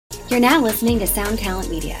You're now listening to Sound Talent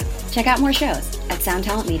Media. Check out more shows at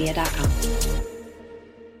soundtalentmedia.com.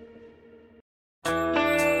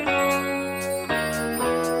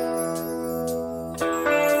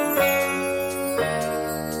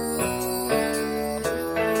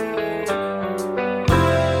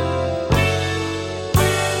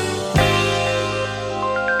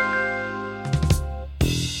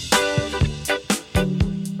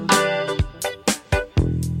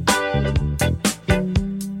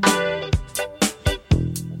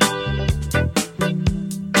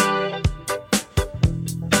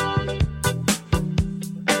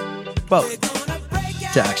 Welcome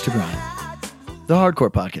to Axe to Grind, the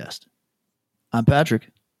hardcore podcast. I'm Patrick.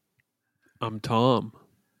 I'm Tom.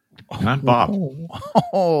 And I'm Bob.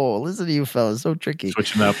 Oh, listen to you fellas, so tricky.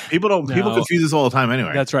 Switching up. People confuse this all the time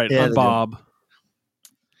anyway. That's right. Yeah, I'm they Bob.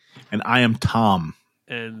 And I am Tom.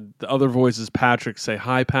 And the other voice is Patrick. Say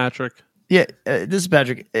hi, Patrick. Yeah, this is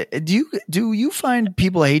Patrick. Do you find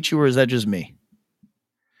people hate you, or is that just me?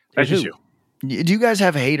 That's just do. you. Do you guys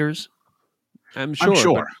have haters? I'm sure. I'm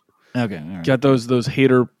sure. Okay, all right. Got those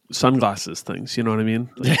hater sunglasses things. You know what I mean?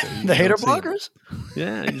 Like, The hater don't see them. blockers?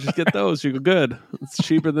 Yeah, you just get those. You're good. It's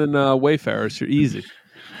cheaper than Wayfarers. You're easy.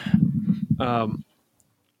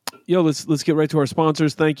 Let's get right to our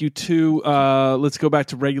sponsors. Thank you to let's go back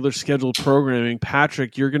to regular scheduled programming.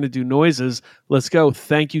 Patrick, you're going to do noises. Let's go.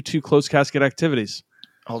 Thank you to Closed Casket Activities.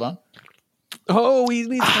 Hold on. Oh, he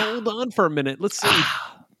needs to hold on for a minute. Let's see.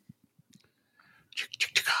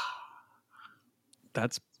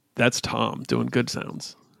 That's Tom doing good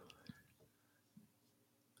sounds.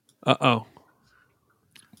 Uh-oh.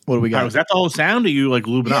 What do we got? Was that the whole sound, or you like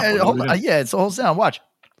lube it up? Yeah, What are we doing? yeah, it's the whole sound. Watch.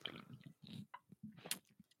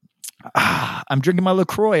 I'm drinking my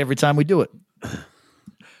LaCroix every time we do it.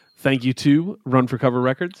 Thank you to Run for Cover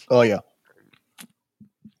Records. Oh, yeah.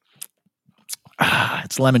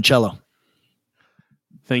 It's limoncello.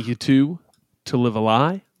 Thank you to Live a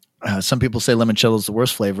Lie. Some people say limoncello is the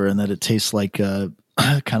worst flavor and that it tastes like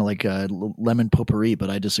kind of like lemon potpourri, but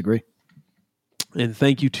I disagree. And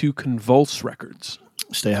thank you to Convulse Records.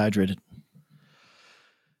 Stay hydrated.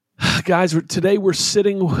 Guys, today we're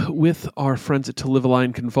sitting with our friends at To Live a Lie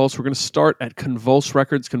and Convulse. We're going to start at Convulse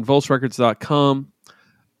Records, convulserecords.com.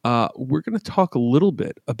 We're going to talk a little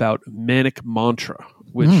bit about Manic Mantra,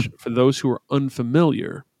 which, for those who are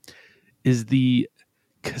unfamiliar, is the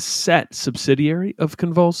cassette subsidiary of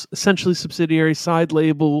Convulse, essentially subsidiary, side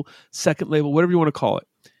label, second label, whatever you want to call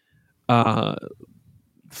it.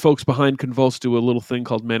 Folks behind Convulse do a little thing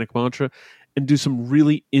called Manic Mantra and do some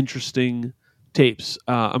really interesting tapes.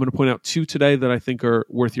 I'm going to point out two today that I think are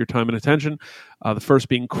worth your time and attention. The first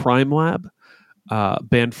being Crime Lab,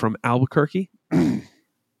 band from Albuquerque. I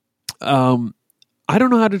don't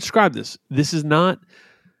know how to describe this. This is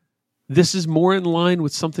more in line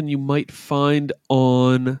with something you might find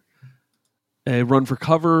on a Run for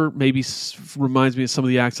Cover. Maybe reminds me of some of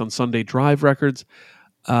the acts on Sunday Drive Records.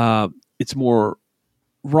 It's more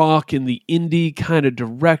rock in the indie kind of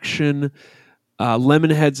direction.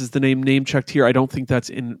 Lemonheads is the name checked here. I don't think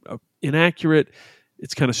that's inaccurate.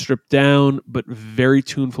 It's kind of stripped down, but very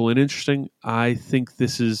tuneful and interesting. I think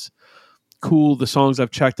this is cool. The songs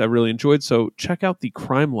I've checked, I really enjoyed. So check out the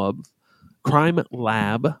Crime Lab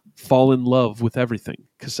Fall in Love with Everything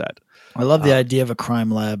cassette. I love the idea of a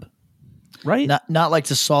crime lab. Right? Not like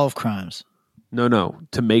to solve crimes. No.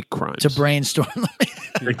 To make crimes. To brainstorm.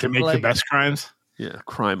 Like to make the best crimes? Yeah,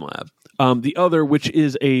 Crime Lab. The other, which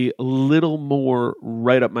is a little more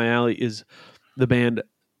right up my alley, is the band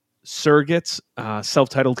Surrogates,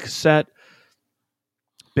 self-titled cassette.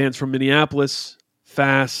 Bands from Minneapolis,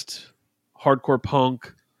 fast, hardcore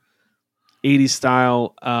punk, 80s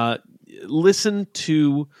style. Listen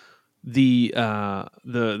to the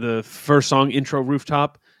first song, Intro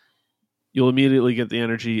Rooftop. You'll immediately get the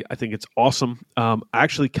energy. I think it's awesome.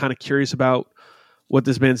 Actually kind of curious about what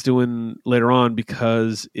this band's doing later on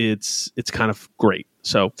because it's kind of great.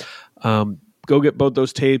 So go get both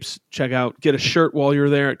those tapes. Get a shirt while you're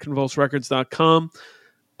there at convulserecords.com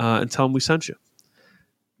and tell them we sent you.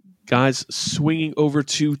 Guys, swinging over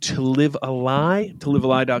to Live a Lie,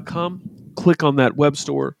 tolivealie.com. Click on that web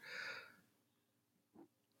store.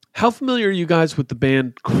 How familiar are you guys with the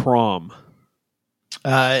band Crom?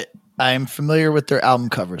 I'm familiar with their album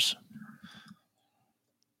covers.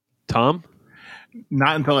 Tom?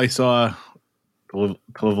 Not until I saw To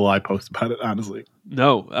Live a Lie post about it, honestly.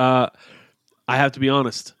 No. I have to be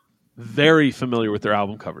honest. Very familiar with their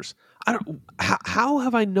album covers. How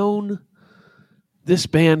have I known this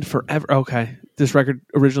band forever? Okay. This record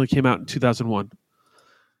originally came out in 2001.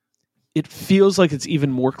 It feels like it's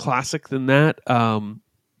even more classic than that.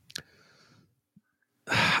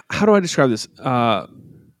 How how do I describe this?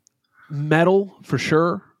 Metal for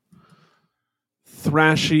sure,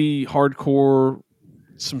 thrashy, hardcore,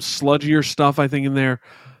 some sludgier stuff I think in there.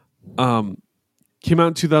 Came out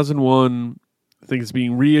in 2001. I think it's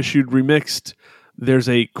being reissued, remixed. There's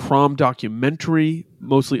a Crom documentary,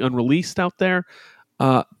 mostly unreleased out there.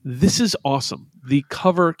 This is awesome. The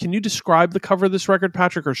cover, can you describe the cover of this record,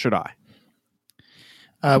 Patrick, or should I?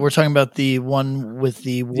 We're talking about the one with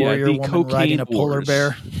the warrior the woman Cocaine riding a polar Wars.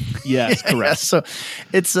 bear. Yes, correct. Yeah, so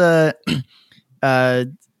it's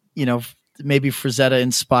maybe Frazetta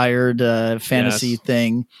inspired fantasy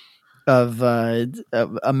thing of a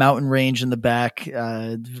mountain range in the back,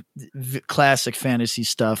 classic fantasy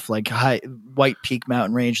stuff like White Peak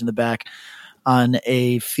mountain range in the back on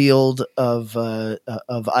a field of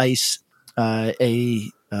ice,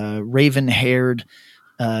 a raven-haired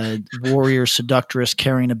warrior seductress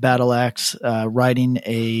carrying a battle axe, riding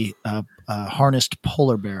a harnessed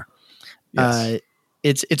polar bear. Yes.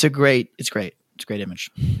 It's a great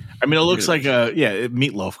image. I mean, it looks like a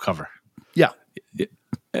Meatloaf cover. Yeah.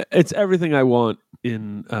 It's everything I want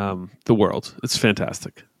in the world. It's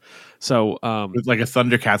fantastic. So It's like a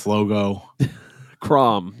Thundercats logo.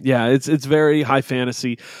 Crom. Yeah, it's very high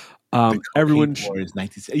fantasy. Everyone Boys,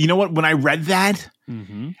 19... You know what? When I read that,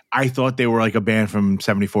 I thought they were like a band from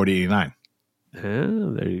 74 to 89. Yeah,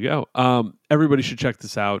 there you go. Everybody should check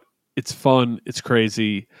this out. It's fun. It's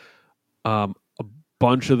crazy. A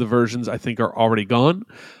bunch of the versions I think are already gone,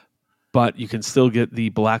 but you can still get the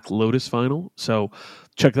Black Lotus vinyl. So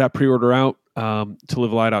check that pre-order out,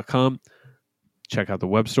 tolivealie.com. Check out the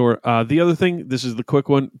web store. The other thing, this is the quick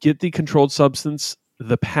one, get the Controlled Substance,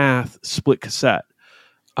 The Path split cassette.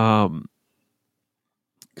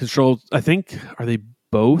 Controlled, I think, are they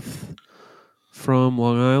both from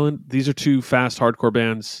Long Island? These are two fast hardcore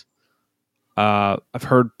bands. I've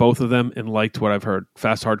heard both of them and liked what I've heard.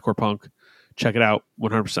 Fast hardcore punk. Check it out,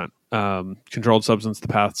 100%. Controlled Substance, The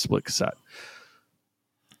Path split cassette.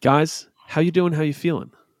 Guys, how you doing? How you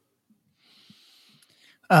feeling?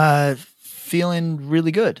 Feeling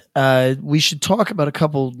really good. We should talk about a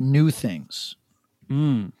couple new things.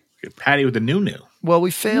 Patty with the new. Well,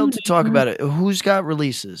 we failed to talk about it. Who's got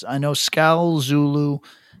releases? I know Scowl, Zulu,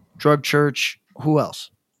 Drug Church. Who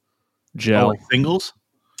else? Gel. Like singles?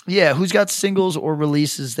 Yeah, who's got singles or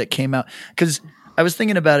releases that came out? Because I was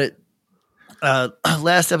thinking about it.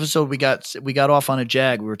 Last episode we got off on a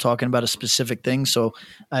jag. We were talking about a specific thing, so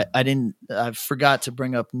I forgot to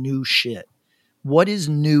bring up new shit. What is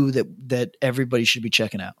new that everybody should be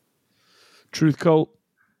checking out? Truth Cult.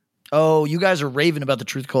 Oh, you guys are raving about the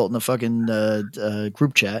Truth Cult in the fucking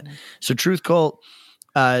group chat. So Truth Cult,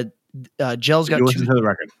 Gel's got listen to the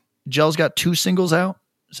record. Gel's got 2 singles out.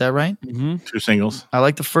 Is that right? Mm-hmm. 2 singles. I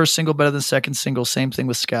like the first single better than the second single. Same thing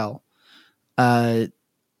with Scowl. Who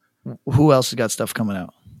else has got stuff coming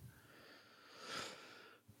out?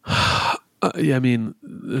 Yeah, I mean,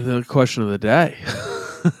 the question of the day.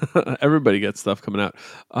 Everybody gets stuff coming out.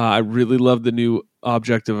 I really love the new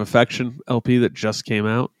Object of Affection LP that just came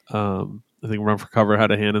out. I think Run for Cover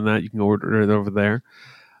had a hand in that. You can order it over there.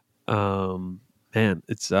 Man,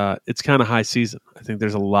 it's kind of high season. I think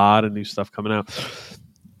there's a lot of new stuff coming out.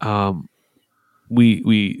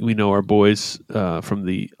 We know our boys from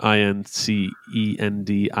the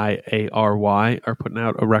INCENDIARY are putting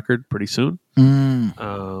out a record pretty soon.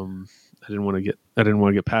 I didn't want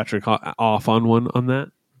to get Patrick off on one on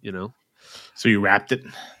that, you know. So you wrapped it.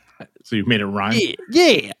 So you made it rhyme.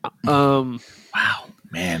 Yeah. Wow,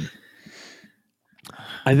 man.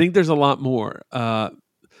 I think there's a lot more.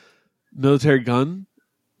 Military Gun,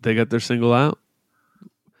 they got their single out.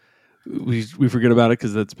 We forget about it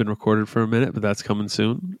because that's been recorded for a minute, but that's coming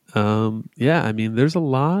soon. Yeah, I mean, there's a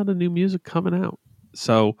lot of new music coming out.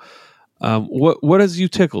 So, what has you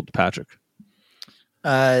tickled, Patrick?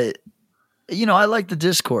 I like the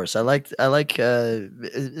discourse. I like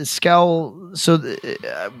Scowl. So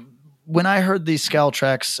when I heard these Scowl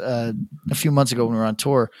tracks a few months ago when we were on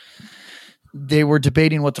tour, they were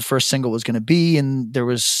debating what the first single was going to be, and there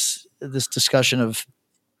was this discussion of,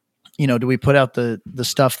 do we put out the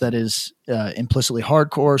stuff that is implicitly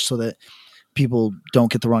hardcore so that people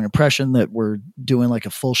don't get the wrong impression that we're doing like a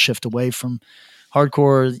full shift away from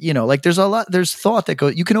hardcore? Like there's thought that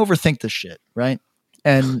goes. You can overthink this shit, right?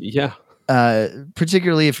 And yeah.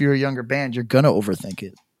 Particularly if you're a younger band, you're gonna overthink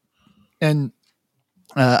it. And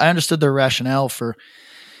I understood their rationale for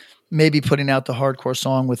maybe putting out the hardcore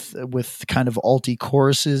song with kind of alty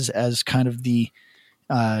choruses as kind of the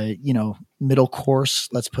middle course.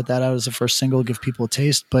 Let's put that out as the first single, give people a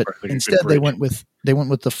taste. But instead, they went with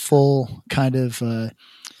the full kind of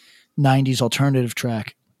 90s alternative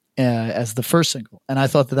track. as the first single, and I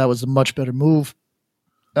thought that was a much better move.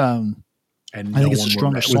 And I think it's a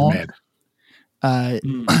stronger song.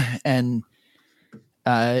 And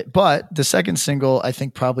but the second single, I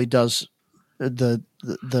think, probably does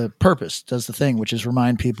the purpose, does the thing, which is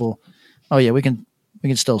remind people, oh yeah, we can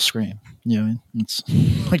still scream. You know, it's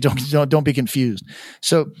like don't be confused.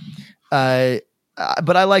 So, but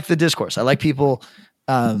I like the discourse. I like people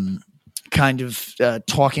kind of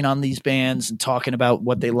talking on these bands and talking about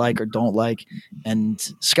what they like or don't like. And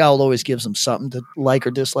Scowl always gives them something to like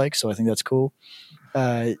or dislike. So I think that's cool.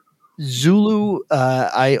 Zulu,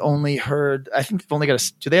 I only heard, I think they've only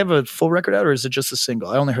got do they have a full record out or is it just a single?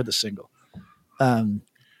 I only heard the single.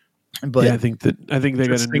 But yeah, I think they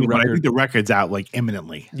got a new record. I think the record's out like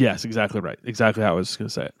imminently. Yes, exactly right. Exactly how I was going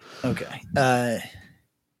to say it. Okay.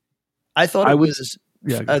 I thought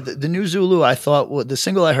the new Zulu. I thought the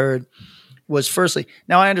single I heard was firstly.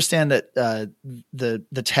 Now I understand that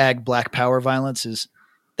the tag Black Power Violence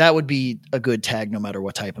that would be a good tag no matter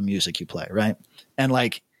what type of music you play, right? And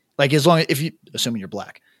like as long as assuming you're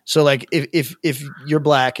black. So like if you're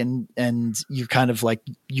black and you kind of like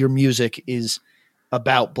your music is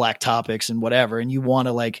about black topics and whatever, and you want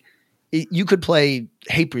to you could play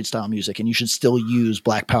Hatebreed style music and you should still use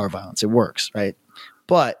Black Power Violence. It works, right?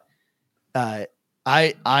 But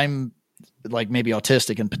I'm like maybe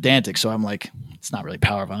autistic and pedantic, so I'm like, it's not really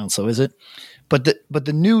power violence, so is it? But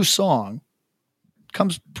the new song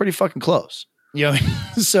comes pretty fucking close, you know.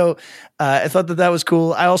 So I thought that was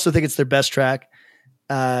cool. I also think it's their best track.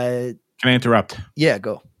 Can I interrupt? Yeah,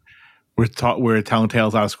 go. We're telling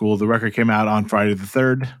tales out of school. The record came out on Friday the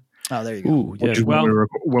 3rd. Oh, there you go. Ooh, yeah.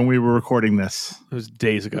 When we were recording this, it was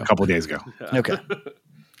days ago. A couple of days ago. Okay.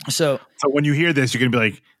 So when you hear this, you're gonna be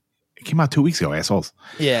like, it came out 2 weeks ago, assholes.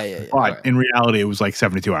 Yeah. But right. In reality, it was like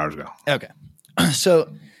 72 hours ago. Okay.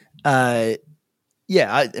 So, now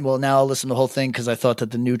I'll listen to the whole thing because I thought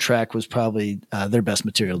that the new track was probably their best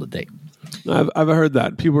material to date. I've heard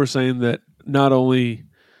that. People are saying that not only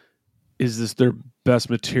is this their best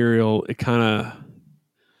material, it kind of,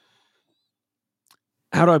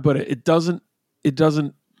 how do I put it? It doesn't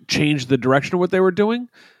change the direction of what they were doing.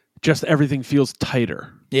 Just everything feels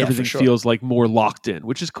tighter. Yeah, everything feels like more locked in,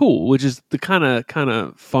 which is cool. Which is the kind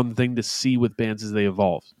of fun thing to see with bands as they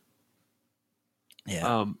evolve.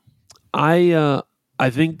 Yeah. I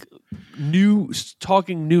think new,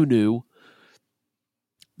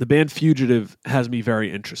 the band Fugitive has me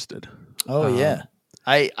very interested. Oh yeah.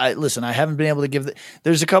 I listen, I haven't been able to give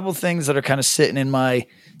there's a couple things that are kind of sitting in my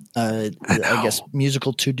I guess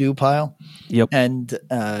musical to-do pile. Yep. And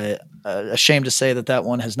ashamed to say that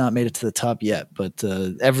one has not made it to the top yet, but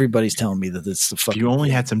everybody's telling me that it's the fucking. You only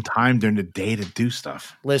had some time during the day to do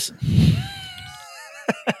stuff. Listen.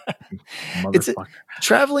 It's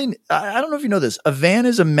traveling. I don't know if you know this. A van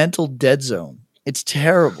is a mental dead zone. It's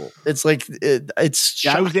terrible. It's like it's.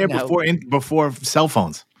 Yeah, I was there before cell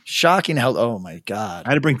phones. Shocking how. Oh my god! I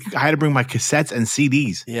had to bring my cassettes and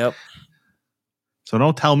CDs. Yep. So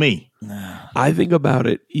don't tell me. No. I think about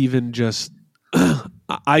it even just.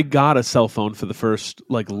 I got a cell phone for the first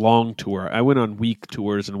long tour. I went on week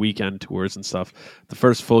tours and weekend tours and stuff. The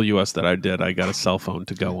first full US that I did, I got a cell phone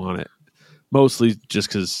to go on it. Mostly just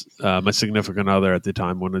because my significant other at the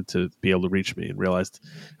time wanted to be able to reach me and realized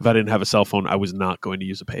if I didn't have a cell phone, I was not going to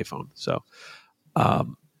use a payphone. So,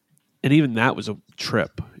 and even that was a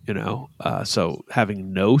trip, you know. So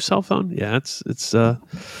having no cell phone, yeah, it's a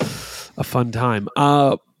fun time.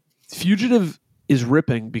 Fugitive is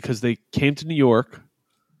ripping because they came to New York,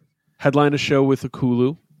 headlined a show with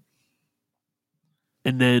Akulu,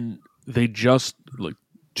 and then they just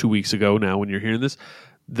 2 weeks ago now when you're hearing this,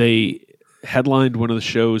 they headlined one of the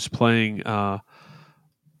shows playing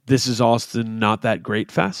This Is Austin Not That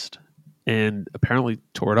Great Fest and apparently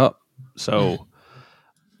tore it up. So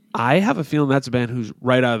I have a feeling that's a band who's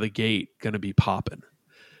right out of the gate going to be popping.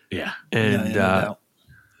 Yeah. And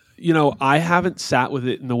you know, I haven't sat with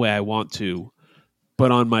it in the way I want to,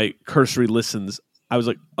 but on my cursory listens, I was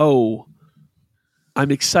like, "Oh, I'm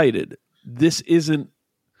excited. This isn't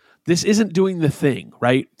doing the thing,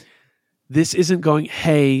 right? This isn't going,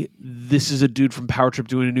 hey, this is a dude from Power Trip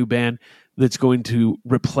doing a new band that's going to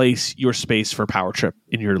replace your space for Power Trip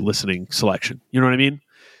in your listening selection. You know what I mean?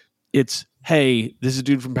 It's, hey, this is a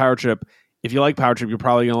dude from Power Trip. If you like Power Trip, you're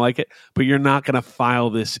probably going to like it, but you're not going to file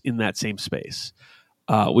this in that same space,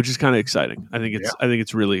 which is kind of exciting. I think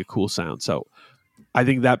it's really a cool sound. So I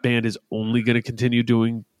think that band is only going to continue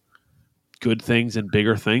doing good things and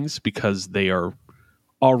bigger things because they are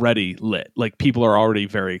already lit. Like people are already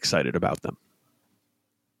very excited about them.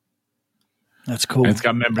 That's cool. And it's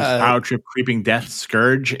got members Power Trip, Creeping Death,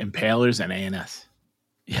 Scourge, Impalers, and ANS.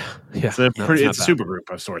 Yeah. It's a super group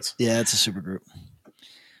of sorts. Yeah, it's a super group.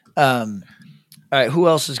 All right, who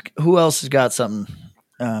else has got something?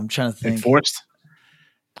 I'm trying to think. Enforced.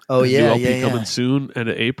 Oh New yeah, LP coming soon, end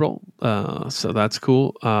of April. So that's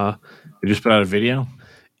cool. They just put out a video.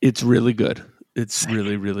 It's really good. It's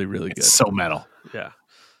really, really, really good. It's so metal. Yeah.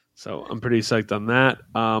 So I'm pretty psyched on that.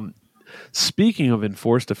 Speaking of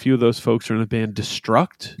Enforced, a few of those folks are in the band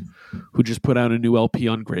Destruct, who just put out a new LP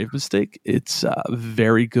on Grave Mistake. It's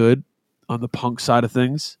very good on the punk side of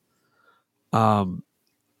things. I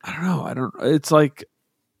don't know. It's like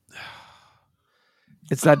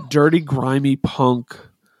it's that dirty, grimy punk,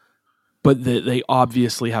 but they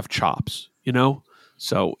obviously have chops, you know?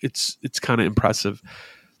 So it's kind of impressive.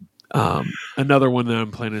 Another one that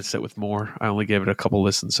I'm planning to sit with more. I only gave it a couple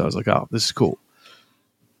listens, so I was like, oh, this is cool.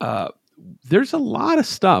 There's a lot of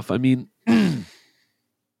stuff. I mean,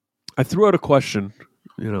 I threw out a question,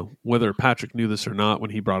 whether Patrick knew this or not when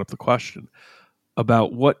he brought up the question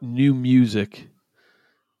about what new music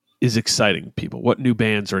is exciting people, what new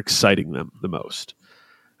bands are exciting them the most.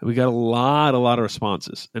 And we got a lot of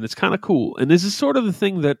responses, and it's kind of cool. And this is sort of the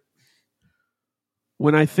thing that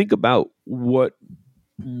when I think about what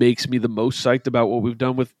makes me the most psyched about what we've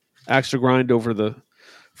done with Axe to Grind over the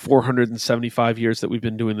 475 years that we've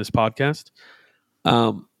been doing this podcast,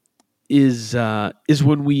 is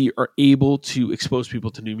when we are able to expose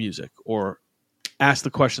people to new music or ask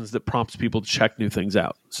the questions that prompts people to check new things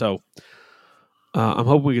out. So I'm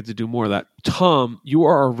hoping we get to do more of that. Tom, you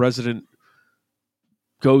are our resident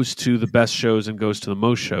goes to the best shows and goes to the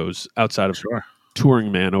most shows outside of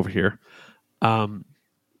Touring Man over here.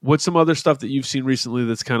 What's some other stuff that you've seen recently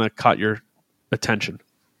that's kind of caught your attention?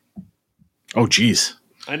 Oh, geez.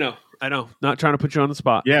 I know. Not trying to put you on the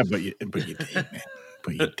spot. Yeah, but you did, man.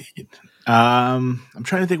 But you did. I'm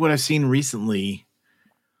trying to think what I've seen recently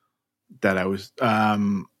that I was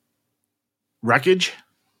Wreckage.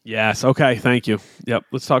 Yes. Okay. Thank you. Yep.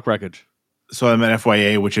 Let's talk Wreckage. So I'm at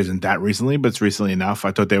FYA, which isn't that recently, but it's recently enough.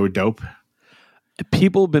 I thought they were dope.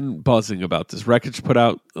 People have been buzzing about this. Wreckage put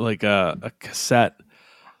out like a cassette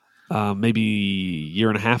maybe a year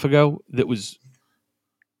and a half ago that was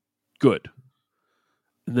good.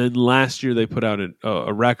 And then last year they put out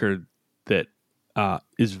a record that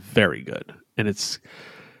is very good. And it's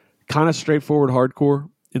kind of straightforward hardcore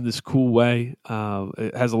in this cool way.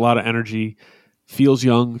 It has a lot of energy, feels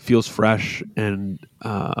young, feels fresh, and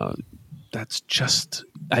that's just,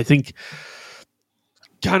 I think,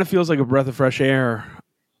 kind of feels like a breath of fresh air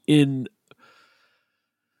in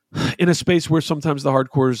a space where sometimes the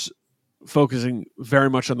hardcore's focusing very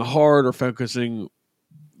much on the hard or focusing,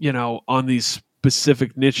 on these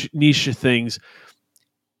specific niche things.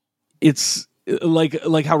 It's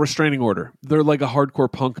like how Restraining Order, they're like a hardcore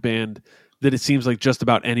punk band that it seems like just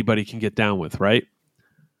about anybody can get down with, right?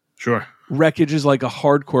 Sure. Wreckage is like a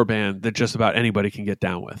hardcore band that just about anybody can get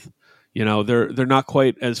down with. They're not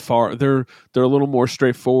quite as far. They're a little more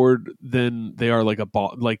straightforward than they are like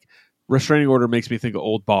like Restraining Order makes me think of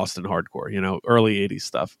old Boston hardcore, early 80s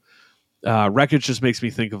stuff. Wreckage just makes me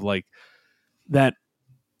think of like that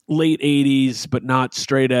late 80s, but not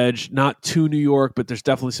straight edge, not too New York, but there's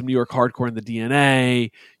definitely some New York hardcore in the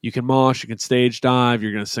DNA. You can mosh, you can stage dive,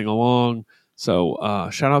 you're going to sing along. So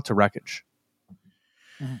shout out to Wreckage.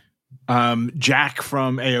 Jack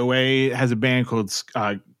from AOA has a band called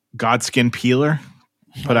Godskin Peeler.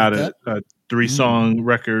 Put out a 3-song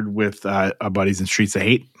record with our buddies in Streets of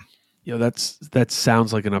Hate. Yo, that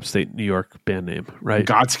sounds like an upstate New York band name, right?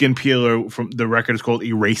 Godskin Peeler from the record is called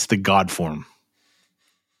Erase the God Form.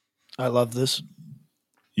 I love this.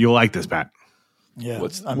 You'll like this, Pat. Yeah.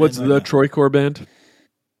 What's the Troycore band?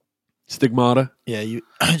 Stigmata. Yeah,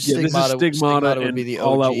 this is Stigmata would be the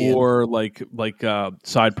All Out War, like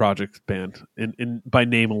side project band in by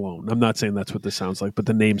name alone. I'm not saying that's what this sounds like, but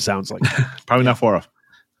the name sounds like that. Probably not far off.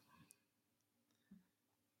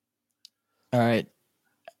 All right.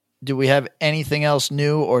 Do we have anything else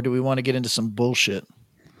new, or do we want to get into some bullshit?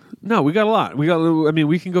 No, we got a lot. We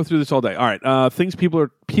can go through this all day. All right. Things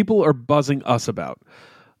people are buzzing us about.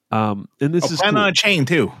 And this is Plan cool. on a Chain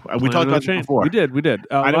too. We talked about it before. We did.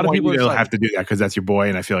 A lot of people have to do that because that's your boy,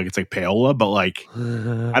 and I feel like it's like payola. But like,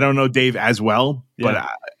 I don't know Dave as well. But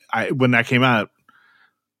I when that came out,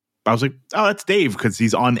 I was like, oh, that's Dave because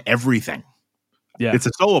he's on everything. Yeah, it's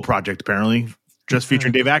a solo project apparently, just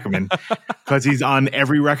featuring Dave Ackerman because he's on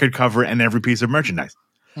every record cover and every piece of merchandise.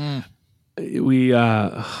 We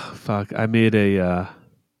I made a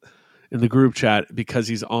in the group chat because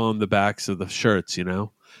he's on the backs of the shirts,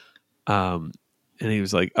 and he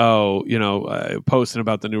was like, posting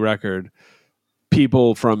about the new record,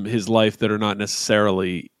 people from his life that are not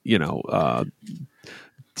necessarily,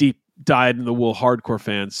 dyed-in-the-wool hardcore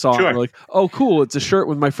fans saw it and were like, oh, cool, it's a shirt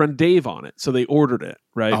with my friend Dave on it. So they ordered it,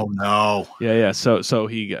 right? Oh, no. Yeah. So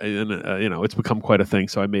he, it's become quite a thing.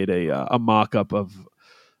 So I made a mock-up of,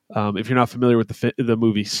 if you're not familiar with the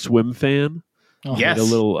movie Swim Fan. Oh, yes. A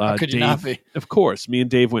little, how could Dave, you not be? Of course. Me and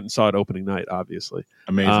Dave went and saw it opening night, obviously.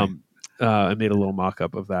 Amazing. I made a little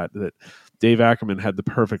mock-up of that Dave Ackerman had the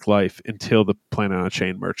perfect life until the Planet on a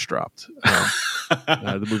Chain merch dropped.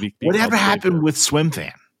 The movie. Whatever happened with Swim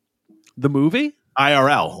Fan? The movie?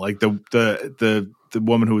 IRL, like the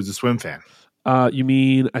woman who was a Swim Fan. You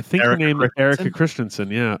mean, I think her name is Erica Christensen.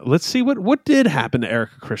 Yeah. Let's see what did happen to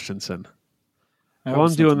Erica Christensen. While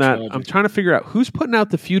I'm doing that, I'm trying to figure out who's putting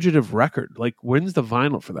out the Fugitive record. Like, when's the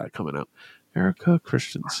vinyl for that coming out? Erica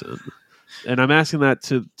Christensen. And I'm asking that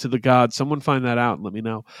to the gods. Someone find that out and let me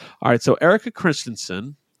know. All right, so Erica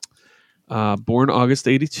Christensen, born August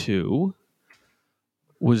 1982,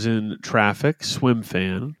 was in Traffic, Swim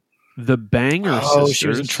Fan, The Banger Sisters. Oh, she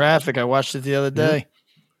was in Traffic. I watched it the other day.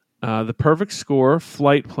 The Perfect Score,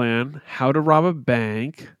 Flight Plan, How to Rob a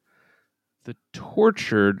Bank, The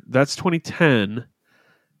Tortured, that's 2010,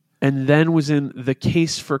 and then was in The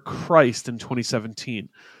Case for Christ in 2017.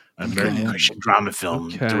 A very Christian drama film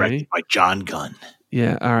directed by John Gunn.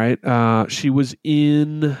 Yeah, all right. She was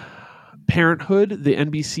in Parenthood, the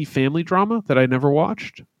NBC family drama that I never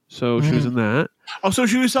watched. So she was in that. Oh, so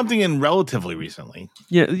she was something in relatively recently.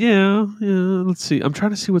 Yeah. Let's see. I'm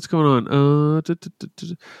trying to see what's going on.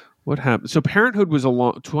 What happened? So Parenthood was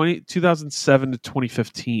 2007 to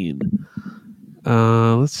 2015.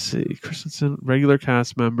 Let's see. Christensen, regular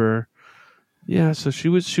cast member. Yeah, so she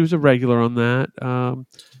was a regular on that. I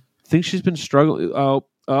think she's been struggling. What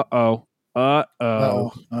do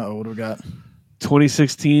we got?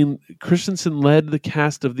 2016, Christensen led the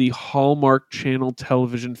cast of the Hallmark Channel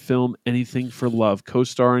television film Anything for Love,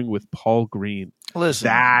 co-starring with Paul Green. Listen,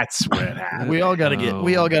 that's what it happened. We all got to get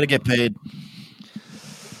paid.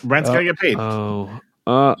 Brent's got to get paid.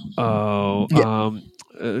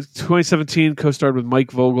 2017, co-starred with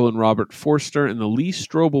Mike Vogel and Robert Forster in the Lee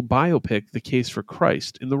Strobel biopic, The Case for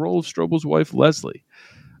Christ, in the role of Strobel's wife, Leslie.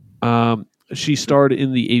 She starred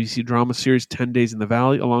in the ABC drama series 10 Days in the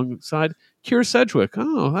Valley alongside Keira Sedgwick.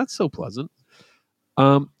 Oh, that's so pleasant.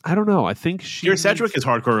 I don't know. I think Keira Sedgwick is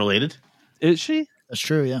hardcore related. Is she? That's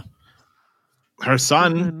true, yeah. Her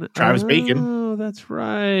son, Travis Bacon. Oh, that's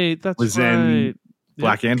right. Was in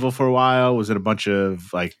Black Anvil for a while. Was in a bunch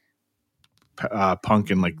of like punk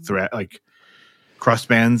and like crust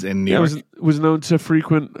bands in New York. Was known to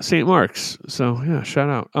frequent St. Mark's. So yeah, shout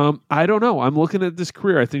out. I don't know. I'm looking at this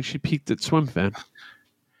career. I think she peaked at Swim Fan.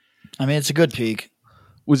 I mean, it's a good peak.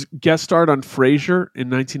 Was guest starred on Frasier in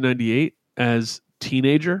 1998 as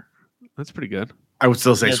teenager. That's pretty good. I would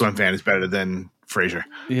still say Swim Fan is better than Frasier.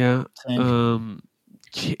 Yeah.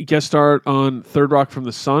 Guest starred on Third Rock from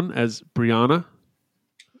the Sun as Brianna.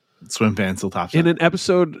 Swim Fan still tops in an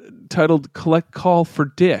episode titled "Collect Call for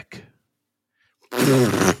Dick."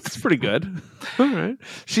 It's pretty good. All right.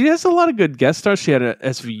 She has a lot of good guest stars. She had an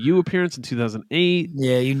SVU appearance in 2008.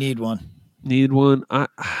 Yeah, you need one. Need one.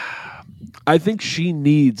 I think she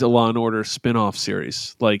needs a Law and Order spin-off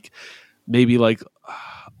series. Like maybe like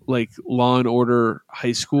Law and Order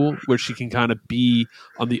High School, where she can kind of be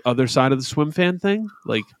on the other side of the Swim Fan thing.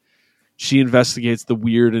 Like she investigates the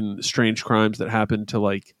weird and strange crimes that happen to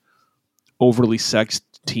like overly sexed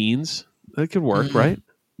teens. That could work, right?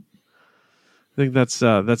 I think that's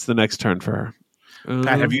the next turn for her.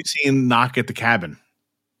 Pat, have you seen Knock at the Cabin?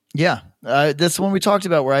 Yeah, that's the one we talked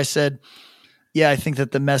about where I said, yeah, I think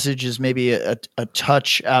that the message is maybe a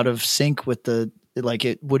touch out of sync with the, like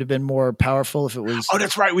it would have been more powerful if it was. Oh,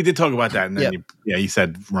 that's right. We did talk about that. And then you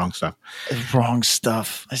said wrong stuff. Wrong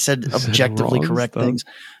stuff. I said objectively correct things.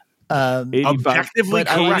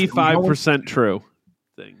 85% true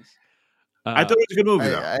things. I thought it was a good movie,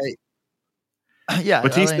 though.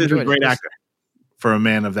 Batista is a great actor for a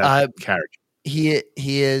man of that character. He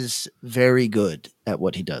is very good at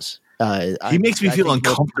what he does. He makes me feel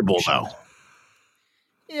uncomfortable, though.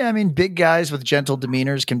 Yeah, I mean, big guys with gentle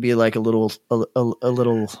demeanors can be like a little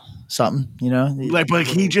something, you know. Like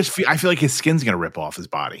he just, I feel like his skin's gonna rip off his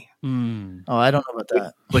body. Oh, I don't know about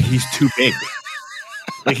that. Like he's too big.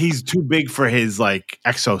 Like he's too big for his like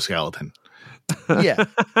exoskeleton. Yeah.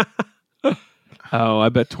 Oh, I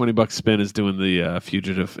bet $20 Spin is doing the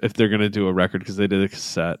Fugitive if they're going to do a record because they did a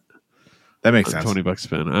cassette. That makes sense. $20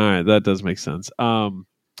 Spin. All right, that does make sense. Are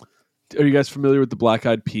you guys familiar with the Black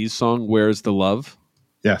Eyed Peas song "Where's the Love"?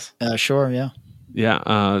 Yes. Sure. Yeah. Yeah.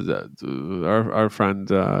 Our friend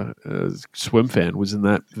Swim Fan was in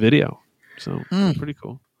that video, so pretty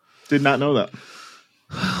cool. Did not know that.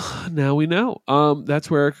 Now we know. That's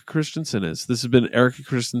where Erica Christensen is. This has been Erica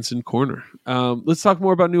Christensen Corner. Let's talk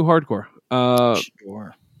more about new hardcore.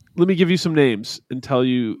 Sure. Let me give you some names and tell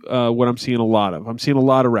you what I'm seeing a lot of. I'm seeing a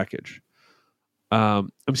lot of Wreckage.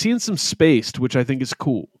 I'm seeing some Spaced, which I think is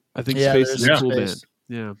cool. I think Spaced is a cool band.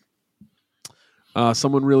 Yeah.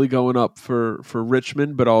 Someone really going up for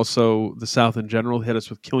Richmond, but also the South in general. Hit us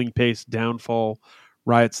with Killing Pace, Downfall,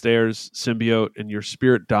 Riot Stairs, Symbiote, and Your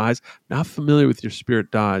Spirit Dies. Not familiar with Your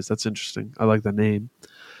Spirit Dies. That's interesting. I like the name.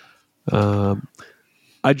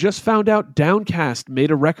 I just found out Downcast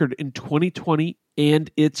made a record in 2020,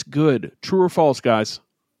 and it's good. True or false, guys?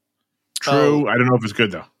 True. I don't know if it's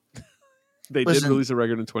good, though. They did release a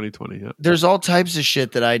record in 2020. Yeah. There's all types of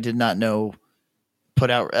shit that I did not know put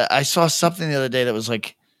out. I saw something the other day that was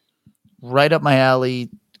like right up my alley,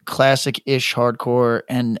 classic-ish hardcore,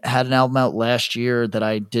 and had an album out last year that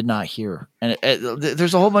I did not hear. And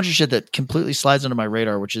there's a whole bunch of shit that completely slides under my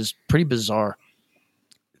radar, which is pretty bizarre.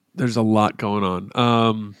 There's a lot going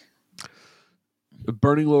on.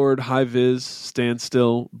 Burning Lord, High Viz, Stand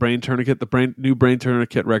Still, Brain Tourniquet. The new Brain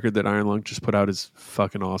Tourniquet record that Iron Lung just put out is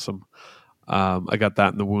fucking awesome. I got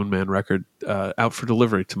that in the Wound Man record out for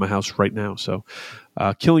delivery to my house right now. So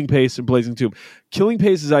Killing Pace and Blazing Tomb. Killing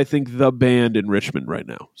Pace is, I think, the band in Richmond right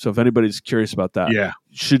now. So if anybody's curious about that,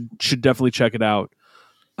 should definitely check it out.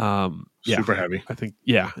 Super heavy. I think,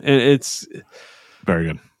 and it's very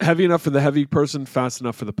good. Heavy enough for the heavy person, fast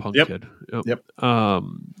enough for the punk kid. Yep.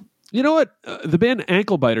 You know what? The band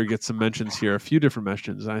Ankle Biter gets some mentions here, a few different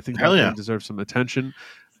mentions. I think that band deserves some attention.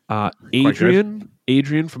 Adrian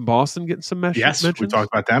from Boston getting some mentions. Yes, we talked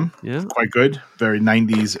about them. Yeah. Quite good. Very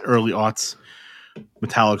 90s, early aughts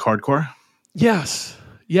metallic hardcore. Yes.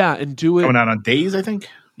 Yeah, and do it. Coming out on Days, I think.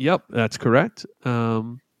 Yep, that's correct.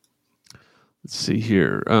 Let's see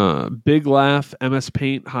here. Big Laugh, MS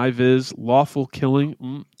Paint, High Viz, Lawful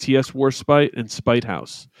Killing, TS Warspite, and Spite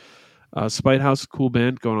House. Spite House, cool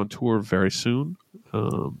band, going on tour very soon.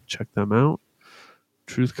 Check them out.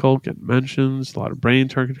 Truth Cult, get mentions. A lot of Brain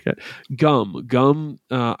Tourniquet. Gum,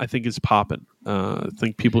 I think is popping. I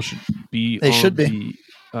think people should be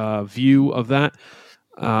the view of that.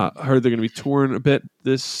 Heard they're going to be touring a bit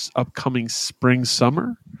this upcoming spring,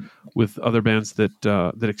 summer with other bands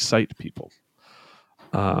that excite people.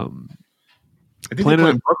 I think they're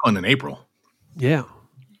in Brooklyn in April. Yeah,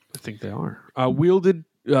 I think they are.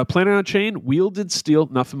 Planet on Chain, Wielded Steel.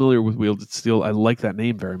 Not familiar with Wielded Steel. I like that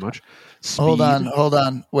name very much. Speed. Hold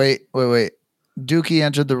on. Wait. Dookie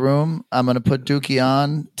entered the room. I'm going to put Dookie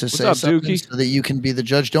on to say something Dookie? So that you can be the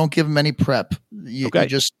judge. Don't give him any prep. You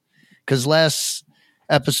just because last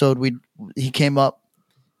episode he came up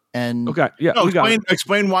and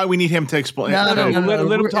explain why we need him to explain. No,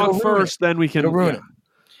 let him talk first. Then we can ruin it.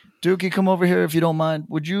 Dookie, come over here if you don't mind.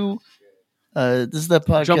 Would you? This is that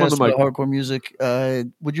podcast about hardcore music.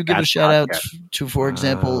 Would you give a shout out to, for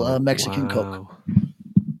example, Mexican Coke?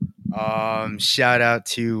 Shout out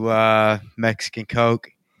to Mexican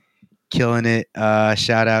Coke, killing it.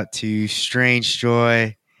 Shout out to Strange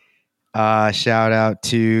Joy. Shout out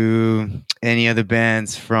to any other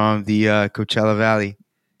bands from the Coachella Valley.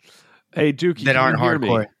 Hey, Dookie, that aren't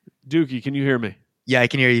hardcore. Dookie, can you hear me? Yeah, I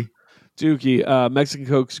can hear you. Dookie, Mexican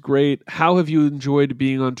Coke's great. How have you enjoyed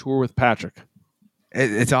being on tour with Patrick?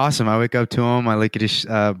 It's awesome. I wake up to him. I look at his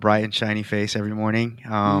bright and shiny face every morning.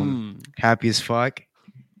 Happy as fuck.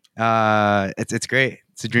 It's great.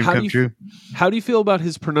 It's a dream come true. How do you feel about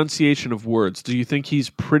his pronunciation of words? Do you think he's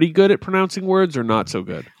pretty good at pronouncing words or not so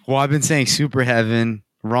good? Well, I've been saying Super Heaven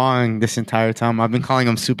wrong this entire time. I've been calling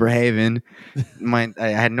him Super Haven. I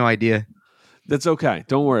had no idea. That's okay.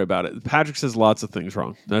 Don't worry about it. Patrick says lots of things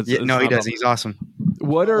wrong. No, he doesn't. He's awesome.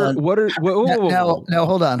 Now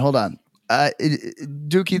hold on.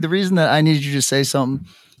 Dookie, the reason that I needed you to say something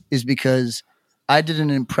is because I did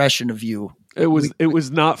an impression of you. It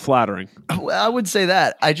was not flattering. I would say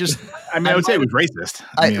that. I would say it was racist.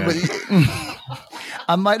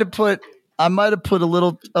 I might have put a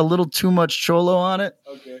little too much cholo on it.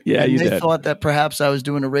 Okay. Yeah, you did. They thought that perhaps I was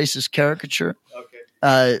doing a racist caricature. Okay.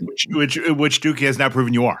 Which Dookie has now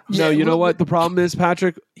proven you are. No, you know what? The problem is,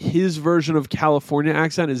 Patrick, his version of California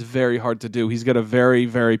accent is very hard to do. He's got a very,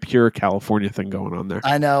 very pure California thing going on there.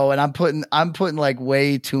 I know, and I'm putting like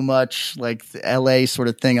way too much like the LA sort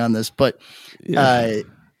of thing on this. But at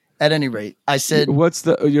any rate, I said,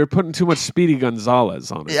 you're putting too much Speedy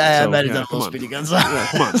Gonzalez on it. Yeah, I bet it's not Speedy Gonzalez. Yeah,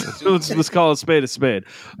 come on, let's call a spade a spade.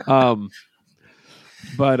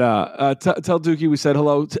 But tell Dookie we said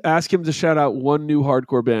hello. Ask him to shout out one new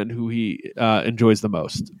hardcore band who he enjoys the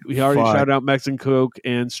most. We already shouted out Mexican Coke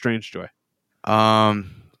and Strange Joy.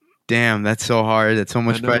 Damn, that's so hard. That's so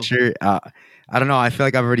much pressure. I don't know. I feel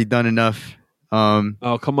like I've already done enough.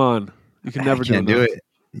 Oh, come on. You can never do it.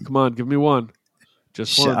 Come on, give me one.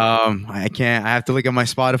 Just one. I can't. I have to look at my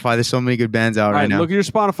Spotify. There's so many good bands out right now. Look at your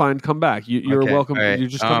Spotify and come back. You're welcome. Right. You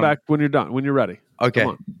just come back when you're done, when you're ready. Okay.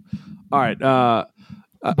 All right.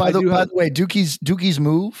 By the way, Dookie's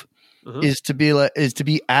move is to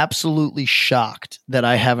be absolutely shocked that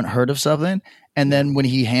I haven't heard of something, and then when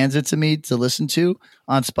he hands it to me to listen to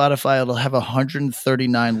on Spotify, it'll have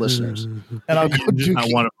 139 listeners, and I'll go,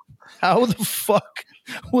 Dookie, how the fuck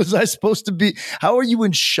was I supposed to be? How are you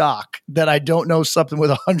in shock that I don't know something with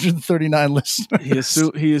 139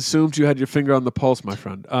 listeners? He assumed you had your finger on the pulse, my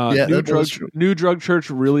friend. New Drug Church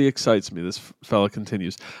really excites me. This fella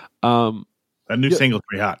continues. That new single's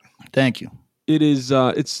pretty hot. Thank you. It is.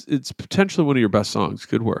 It's potentially one of your best songs.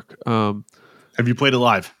 Good work. Have you played it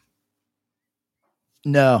live?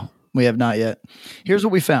 No, we have not yet. Here's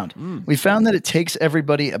what we found. We found that it takes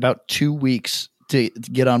everybody about 2 weeks to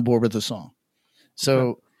get on board with the song.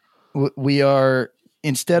 So we are,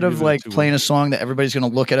 instead of like playing a song that everybody's going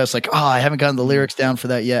to look at us like, I haven't gotten the lyrics down for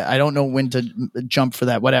that yet. I don't know when to jump for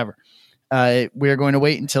that, whatever. We are going to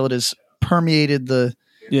wait until it has permeated the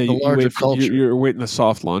larger culture. You're waiting to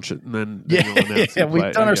soft launch it, and then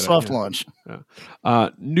we've done our soft launch. Yeah.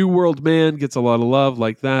 New World Man gets a lot of love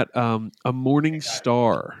like that. A Morning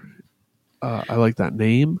Star. I like that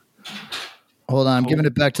name. Hold on, I'm giving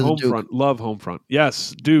it back to the Duke. Love Homefront.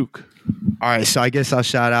 Yes, Duke. All right, so I guess I'll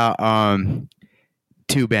shout out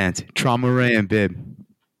 2 bands, Trauma Ray and Bib.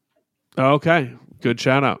 Okay, good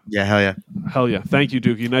shout out. Yeah, hell yeah. Thank you,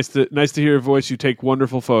 Dookie. Nice to hear your voice. You take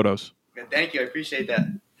wonderful photos. Thank you, I appreciate that.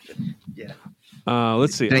 Yeah.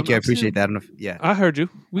 Let's see. Thank you, I appreciate that. Yeah, I heard you.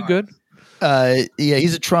 We good.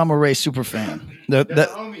 He's a Trauma Ray super fan.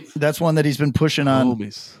 That's one that he's been pushing on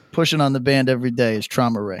the band every day is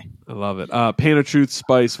Trauma Ray. I love it. Pain of Truth,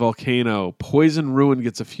 Spice, Volcano, Poison Ruin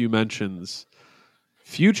gets a few mentions.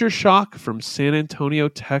 Future Shock from San Antonio,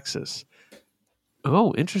 Texas.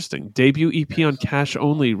 Oh, interesting. Debut EP on Cash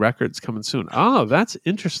Only Records coming soon. Oh, that's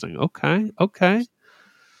interesting. Okay.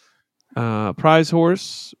 Prize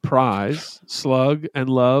Horse, Prize, Slug, and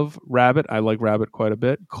Love, Rabbit. I like Rabbit quite a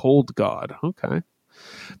bit. Cold God. Okay.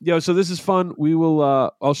 So this is fun. We will.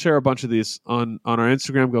 I'll share a bunch of these on our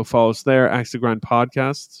Instagram. Go follow us there. Axe to Grind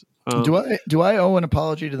Podcast. Do I owe an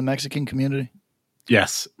apology to the Mexican community?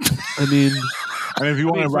 Yes. I mean, if you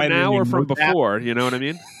want to write now or from before, that, you know what I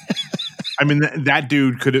mean. I mean that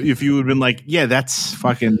dude could, if you would have been like, yeah, that's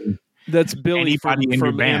fucking. That's Billy from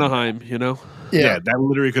Anaheim. You know. Yeah, that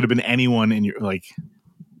literally could have been anyone in your band,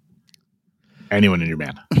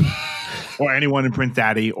 or anyone in Print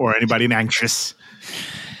Daddy, or anybody in Anxious.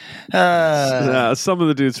 Some of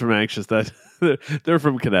the dudes from Anxious that they're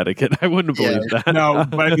from Connecticut. I wouldn't believe that. No,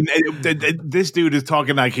 but I mean, this dude is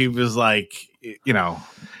talking like he was like,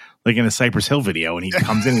 like in a Cypress Hill video, and he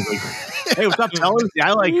comes in and he's like, "Hey, what's up, fellas?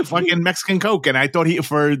 I like fucking Mexican Coke." And I thought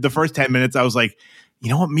for the first 10 minutes, I was like, you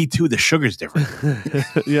know what? Me too. The sugar's different.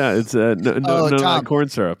 Yeah, it's no corn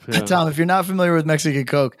syrup. Yeah. Tom, if you're not familiar with Mexican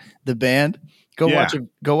Coke, the band, go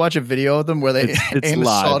watch a video of them where they aim a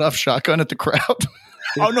sawed-off shotgun at the crowd.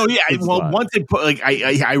 Oh no, yeah. Well, once it put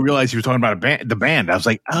I realized you were talking about the band. I was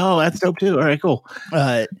like, oh, that's dope too. All right, cool.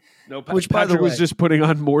 Which Patrick was just putting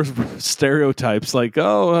on more stereotypes, like,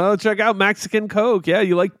 check out Mexican Coke. Yeah,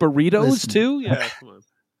 you like burritos too? Yeah, come on.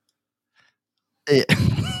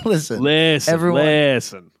 Listen, everyone,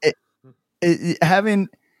 listen. Having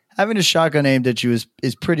a shotgun aimed at you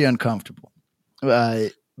is pretty uncomfortable.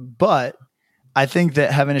 But I think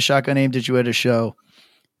that having a shotgun aimed at you at a show,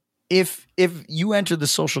 if you enter the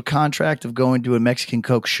social contract of going to a Mexican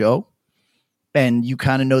Coke show, and you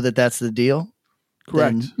kind of know that that's the deal.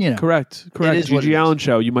 Correct. Then, correct. G.G. Allen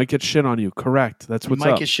show. You might get shit on you. Correct. That's what's up.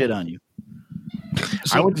 You might get shit on you.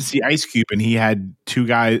 So, I went to see Ice Cube, and he had 2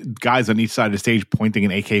 guys on each side of the stage pointing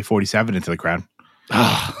an AK-47 into the crowd.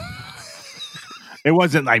 It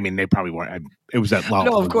wasn't. I mean, they probably weren't. It was at Lollapalooza.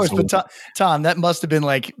 No, of course. But Tom, that must have been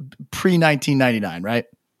like pre-1999, right?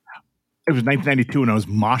 It was 1992, and I was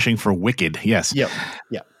moshing for Wicked. Yes. Yep.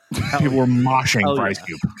 Yeah. People were moshing for Ice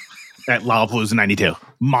Cube at Lollapalooza '92.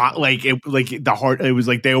 It was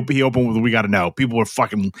like he opened with "We Gotta Know." People were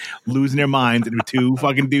fucking losing their minds, and there were 2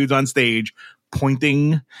 fucking dudes on stage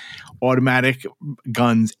pointing automatic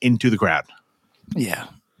guns into the crowd. Yeah,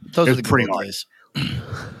 those are the pretty days.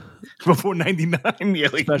 Before '99,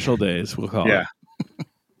 special days, we'll call it.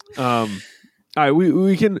 All right,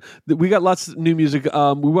 we got lots of new music. We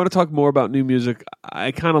want to talk more about new music.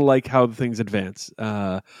 I kind of like how things advance.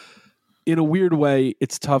 In a weird way,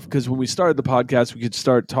 it's tough because when we started the podcast, we could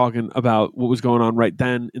start talking about what was going on right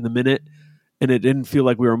then in the minute. and it didn't feel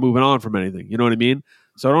like we were moving on from anything. You know what I mean?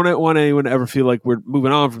 So I don't want anyone to ever feel like we're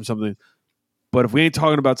moving on from something. But if we ain't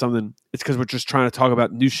talking about something, it's because we're just trying to talk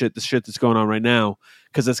about new shit, the shit that's going on right now,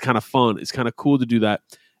 because that's kind of fun. It's kind of cool to do that.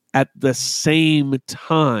 At the same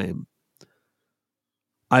time,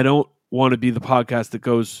 I don't want to be the podcast that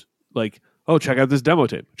goes like, oh, check out this demo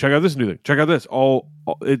tape. Check out this new thing. Check out this.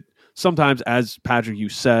 Sometimes, as Patrick, you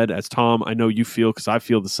said, as Tom, I know you feel, because I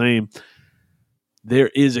feel the same, there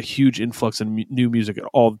is a huge influx in new music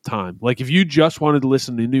all the time. Like if you just wanted to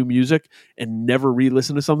listen to new music and never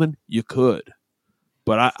re-listen to something, you could.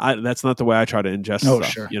 But I that's not the way I try to ingest stuff.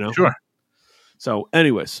 Sure. You know? Sure. So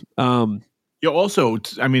anyways. Also,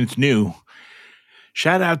 it's new.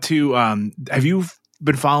 Shout out to, have you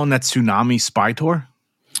been following that Tsunami Spy Tour?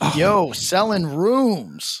 Yo, selling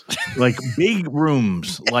rooms. Like big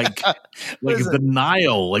rooms, like the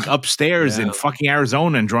Nile, like upstairs in fucking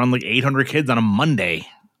Arizona, and drawing like 800 kids on a Monday.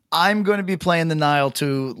 I'm going to be playing the Nile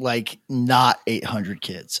to like not 800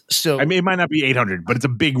 kids. So I mean, it might not be 800, but it's a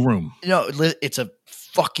big room. No, it's a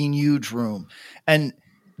fucking huge room, and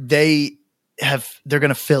they're going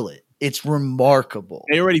to fill it. It's remarkable.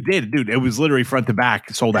 They already did, dude. It was literally front to back,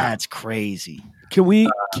 sold out. That's crazy. Can we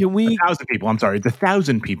 1,000 people. I'm sorry, it's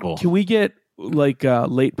 1,000 people. Can we get like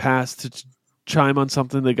late pass to chime on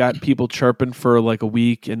something that got people chirping for like a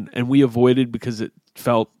week, and we avoided because it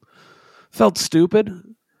felt stupid?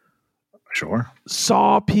 Sure.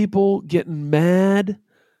 Saw people getting mad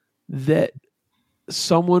that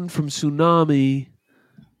someone from Tsunami.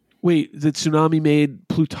 Wait, that Tsunami made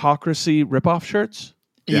Plutocracy ripoff shirts?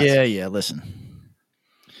 Yes. Yeah. Listen,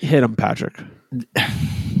 hit him, Patrick.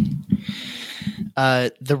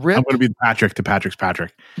 The rip. I'm going to be Patrick to Patrick's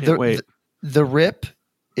Patrick. The rip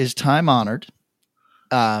is time honored.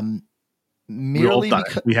 We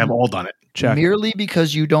have all done it. Check. Merely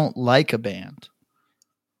because you don't like a band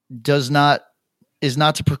is not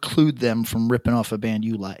to preclude them from ripping off a band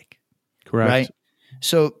you like. Correct. Right?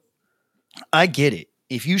 So I get it.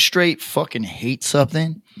 If you straight fucking hate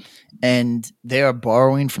something and they are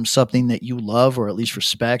borrowing from something that you love or at least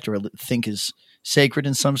respect or think is sacred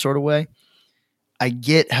in some sort of way, I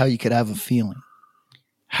get how you could have a feeling.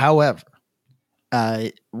 However,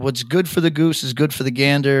 what's good for the goose is good for the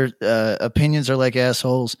gander. Opinions are like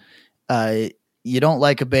assholes. You don't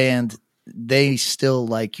like a band, they still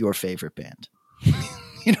like your favorite band.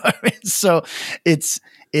 You know what I mean? So it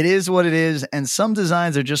is what it is, and some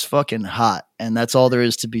designs are just fucking hot, and that's all there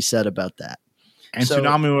is to be said about that. And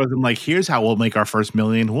Tsunami wasn't like, here's how we'll make our first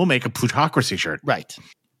million. We'll make a Plutocracy shirt. Right.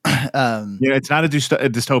 It's not a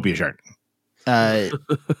dystopia shirt. I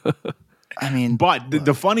mean, but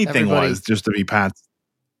the funny thing was, just to be Pat's.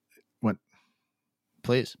 What?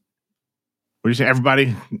 Please. What do you say,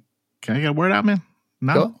 everybody? Can I get a word out, man?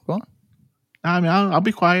 No. Go on. I mean, I'll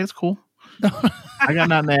be quiet. It's cool. I got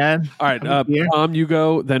nothing to add. All right, Tom, you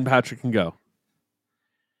go. Then Patrick can go.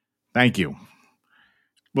 Thank you.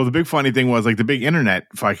 Well, the big funny thing was, like, the big internet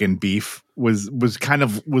fucking beef was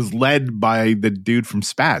led by the dude from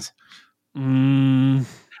Spaz.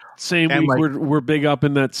 Same And week, like, we're big up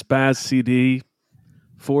in that Spaz CD.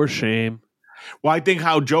 For shame. Well, I think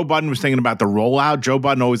how Joe Budden was thinking about the rollout. Joe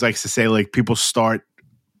Budden always likes to say, like, people start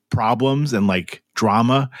problems and like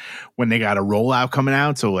drama when they got a rollout coming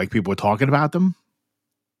out, so like people were talking about them.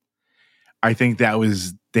 I think that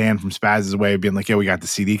was Dan from Spaz's way of being like, yeah, we got the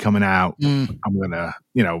CD coming out. I'm gonna,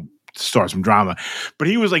 start some drama. But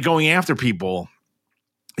he was like going after people,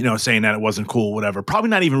 saying that it wasn't cool, whatever. Probably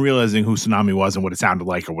not even realizing who Tsunami was and what it sounded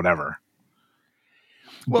like or whatever.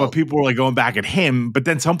 Well, but people were like going back at him. But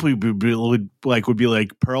then some people would be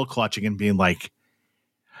like pearl clutching and being like,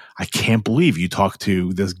 I can't believe you talked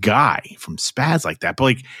to this guy from Spaz like that. But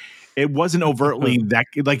like, it wasn't overtly that,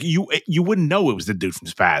 like, you wouldn't know it was the dude from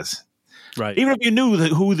Spaz. Right. Even if you knew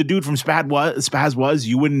who the dude from Spaz was,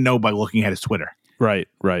 you wouldn't know by looking at his Twitter. Right.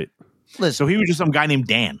 Listen, so he was just some guy named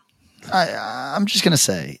Dan. I'm just going to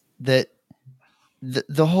say that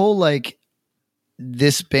the whole, like,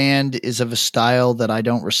 this band is of a style that I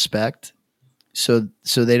don't respect. So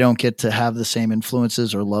they don't get to have the same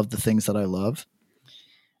influences or love the things that I love.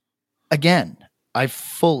 Again, I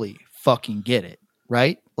fully fucking get it,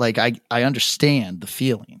 right? Like, I understand the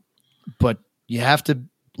feeling, but you have to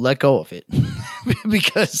let go of it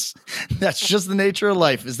because that's just the nature of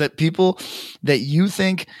life, is that people that you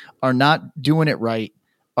think are not doing it right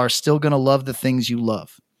are still going to love the things you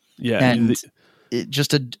love. Yeah. And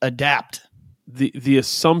just adapt. The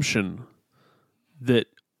assumption that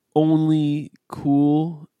only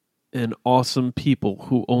cool and awesome people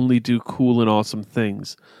who only do cool and awesome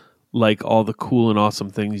things like all the cool and awesome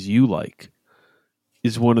things you like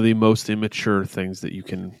is one of the most immature things that you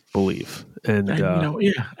can believe. And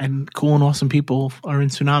and cool and awesome people are in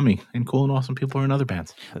Tsunami, and cool and awesome people are in other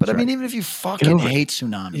bands. But I mean, even if you fucking hate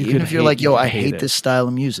Tsunami, even if you're like, yo, I hate this style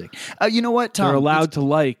of music, you know what, Tom? They're allowed to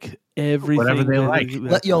like everything, whatever they like.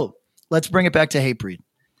 Let's bring it back to Hatebreed.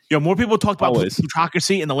 Yo, more people talked about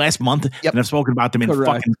Plutocracy in the last month than I've spoken about them in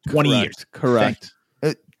fucking 20 years. Correct.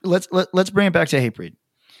 Let's bring it back to Hatebreed.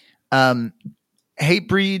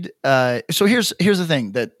 Hatebreed. So here's the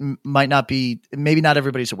thing that maybe not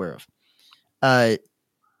everybody's aware of.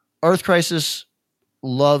 Earth Crisis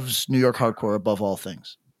loves New York hardcore above all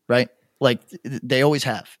things, right? Like they always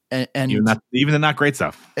have, and even the not great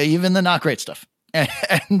stuff,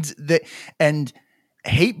 and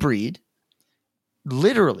Hatebreed,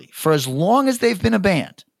 literally for as long as they've been a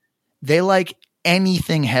band, they like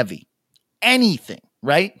anything heavy, anything.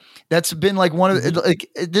 Right? That's been like one of the,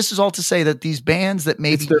 this is all to say that these bands that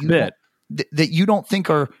maybe that you don't think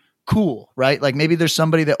are cool, right? Like maybe there's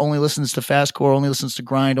somebody that only listens to fastcore, only listens to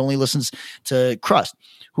grind, only listens to crust,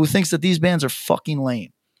 who thinks that these bands are fucking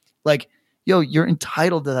lame. Like, yo, you're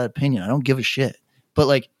entitled to that opinion. I don't give a shit. But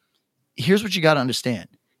like, here's what you got to understand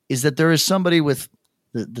is that there is somebody with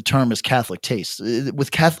the term is Catholic taste, with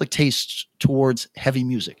Catholic tastes towards heavy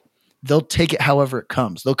music. They'll take it however it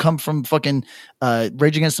comes. They'll come from fucking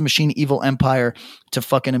Rage Against the Machine, Evil Empire to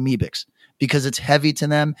fucking Amoebics because it's heavy to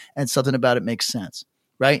them and something about it makes sense,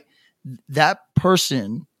 right? That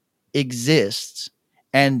person exists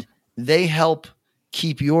and they help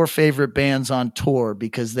keep your favorite bands on tour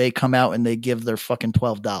because they come out and they give their fucking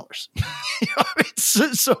 $12. You know what I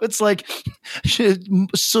mean? So it's like,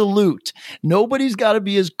 salute. Nobody's got to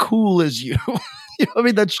be as cool as you. You know what I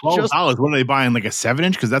mean? That's $12. What are they buying? Like a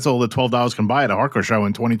 7-inch? Because that's all the $12 can buy at a hardcore show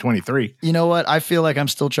in 2023. You know what? I feel like I'm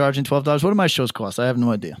still charging $12. What do my shows cost? I have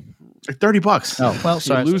no idea. Like $30. Oh well,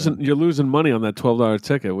 sorry. You're losing money on that $12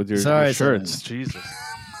 ticket with your shirts. Jesus.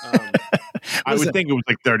 I would think it was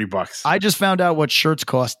like $30. I just found out what shirts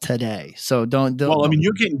cost today, so don't. Well, I mean,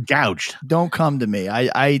 you're getting gouged. Don't come to me.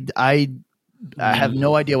 I have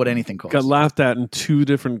no idea what anything costs. Got laughed at in 2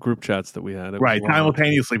 different group chats that we had. Right,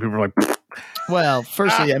 simultaneously, people were like. Well,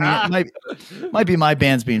 firstly, I mean, it might be my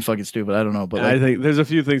band's being fucking stupid. I don't know, but I think there's a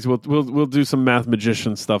few things we'll do some math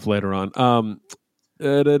magician stuff later on. So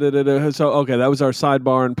okay, that was our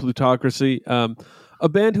sidebar on Plutocracy, a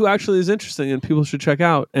band who actually is interesting and people should check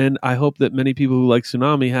out. And I hope that many people who like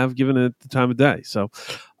Tsunami have given it the time of day. So,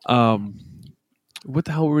 what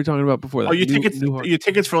the hell were we talking about before that? Oh, your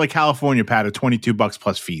tickets for like California, Pat, are $22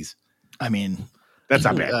 plus fees. I mean. That's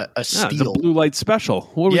not bad. A steal. It's a blue light special.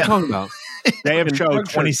 What are we talking about? They have show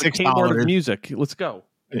 $26. Music. Let's go.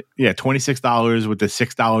 Yeah, $26 with the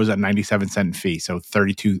 $6.97 fee. So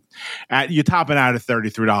 $32. You're topping out at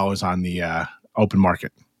 $33 on the open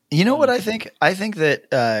market. You know what I think? I think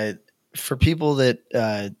that for people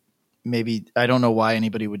that maybe I don't know why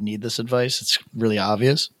anybody would need this advice. It's really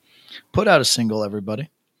obvious. Put out a single, everybody.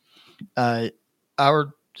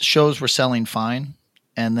 Our shows were selling fine.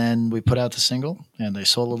 And then we put out the single, and they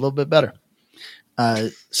sold a little bit better.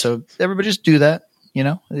 So everybody just do that. You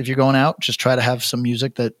know, if you're going out, just try to have some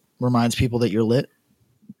music that reminds people that you're lit.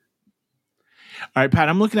 All right, Pat,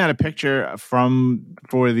 I'm looking at a picture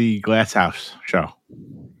for the Glass House show.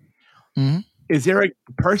 Mm-hmm. Is there a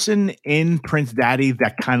person in Prince Daddy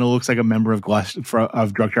that kind of looks like a member of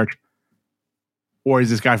Drug Church? Or is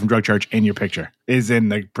this guy from Drug Church in your picture? Is in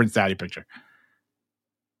the Prince Daddy picture?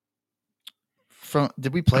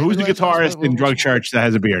 Did we play? Who's the guitarist in Drug Church that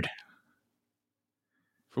has a beard?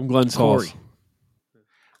 From Glens Falls.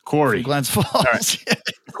 Corey. From Glens Falls. All right.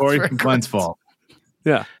 Corey from Glens Falls.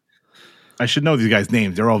 Yeah. I should know these guys'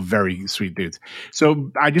 names. They're all very sweet dudes.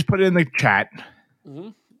 So I just put it in the chat. Mm-hmm.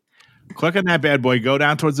 Click on that bad boy. Go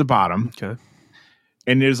down towards the bottom. Okay.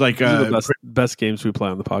 And there's like the best games we play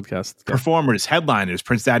on the podcast. Performers, headliners,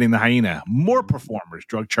 Prince Daddy and the Hyena. More performers,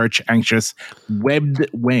 Drug Church, Anxious, Webbed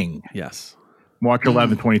Wing. Yes. March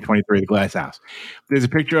 11, 2023, the Glass House. There's a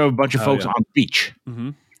picture of a bunch of folks on the beach. Mm-hmm.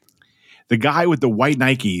 The guy with the white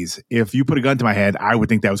Nikes, if you put a gun to my head, I would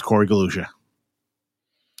think that was Corey Galusha.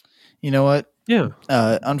 You know what? Yeah.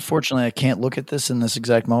 Unfortunately, I can't look at this in this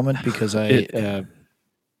exact moment because I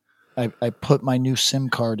put my new SIM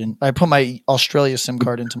card in. I put my Australia SIM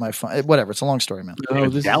card into my phone. Whatever. It's a long story, man. No,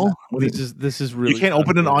 this is really. You can't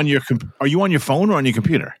open it on your. Are you on your phone or on your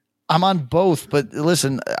computer? I'm on both, but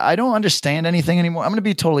listen, I don't understand anything anymore. I'm going to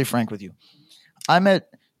be totally frank with you.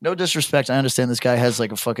 No disrespect. I understand this guy has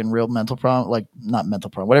like a fucking real mental problem, like not mental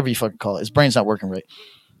problem, whatever you fucking call it. His brain's not working right.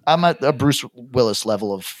 I'm at a Bruce Willis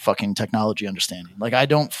level of fucking technology understanding. Like I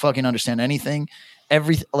don't fucking understand anything.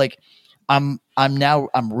 I'm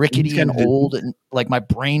rickety and old, and like my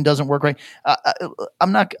brain doesn't work right.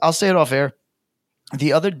 I'll say it off air.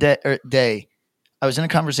 The other day, I was in a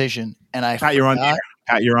conversation and Pat, you're on the air.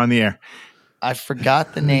 Pat, you're on the air. I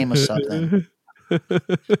forgot the name of something.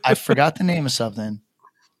 I forgot the name of something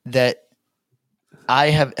that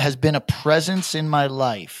has been a presence in my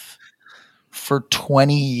life for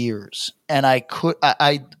 20 years. And I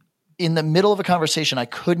in the middle of a conversation, I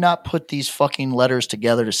could not put these fucking letters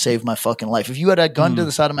together to save my fucking life. If you had a gun to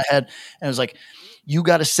the side of my head and it was like, you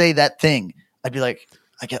got to say that thing, I'd be like,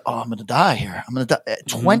 I'm going to die here. I'm going to die.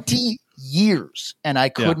 20 years. And I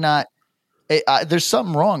could not. There's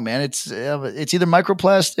something wrong, man. It's either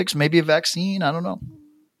microplastics, maybe a vaccine. I don't know.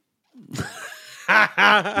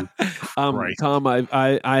 Tom,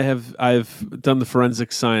 I've done the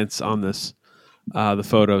forensic science on this, the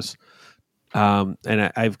photos,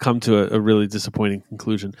 and I've come to a really disappointing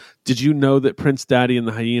conclusion. Did you know that Prince Daddy and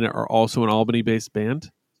the Hyena are also an Albany-based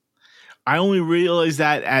band? I only realized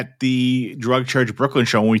that at the Drug Church Brooklyn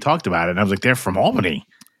show when we talked about it. And I was like, they're from Albany.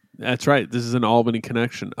 That's right. This is an Albany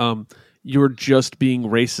connection. You're just being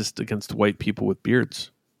racist against white people with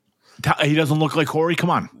beards. He doesn't look like Corey.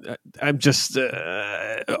 Come on. I'm just.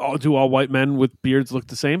 Do all white men with beards look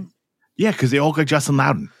the same? Yeah, because they all look like Justin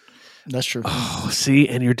Loudon. That's true. Oh, see,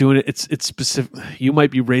 and you're doing it. It's specific. You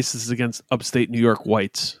might be racist against upstate New York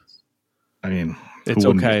whites. I mean, it's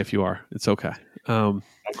okay if you are. It's okay. I'm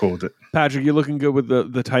cool with it. Patrick, you're looking good with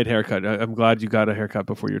the tight haircut. I'm glad you got a haircut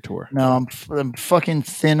before your tour. No, I'm fucking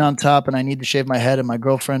thin on top, and I need to shave my head, and my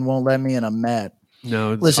girlfriend won't let me, and I'm mad.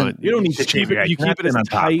 No, listen, fine. You don't need to keep it. You keep it as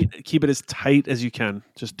tight. Keep it as tight as you can.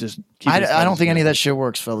 Just keep it. I don't think any of that shit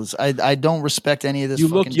works, fellas. I don't respect any of this. You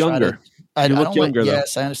look younger. You look younger.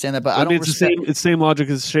 Yes, I understand that, but I don't. It's the same logic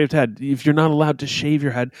as a shaved head. If you're not allowed to shave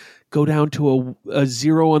your head, go down to a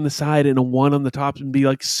 0 on the side and a 1 on the top, and be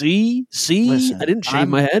like, "See, listen, I didn't shave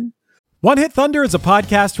my head." One Hit Thunder is a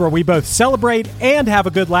podcast where we both celebrate and have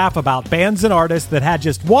a good laugh about bands and artists that had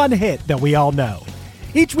just one hit that we all know.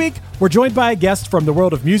 Each week, we're joined by a guest from the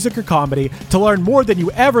world of music or comedy to learn more than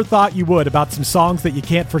you ever thought you would about some songs that you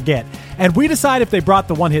can't forget. And we decide if they brought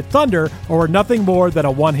the one-hit thunder or were nothing more than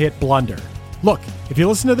a one-hit blunder. Look, if you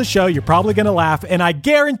listen to the show, you're probably going to laugh, and I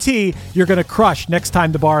guarantee you're going to crush next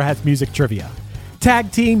time the bar has music trivia.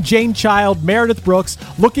 Tag Team, Jane Child, Meredith Brooks,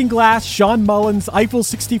 Looking Glass, Sean Mullins, Eiffel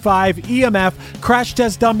 65, EMF, Crash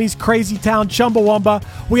Test Dummies, Crazy Town, Chumbawamba.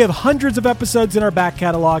 We have hundreds of episodes in our back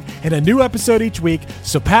catalog and a new episode each week,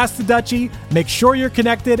 so pass the Dutchie, make sure you're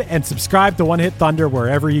connected, and subscribe to One Hit Thunder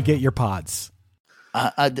wherever you get your pods.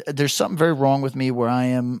 There's something very wrong with me where I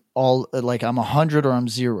am all like I'm 100 or I'm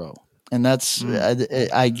 0. And that's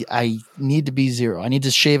I need to be 0. I need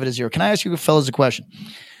to shave it at 0. Can I ask you fellas a question?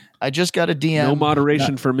 I just got a DM. No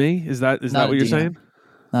moderation for me? Is that what you're saying?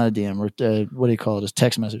 Not a DM. Or what do you call it? A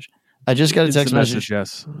text message. I just got a text message.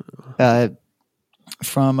 Yes.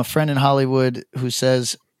 From a friend in Hollywood who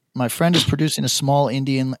says, my friend is producing a small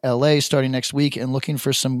indie in LA starting next week and looking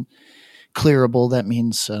for some clearable. That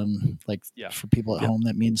means for people at home,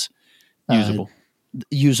 that means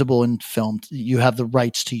usable and filmed. You have the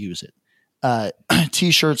rights to use it.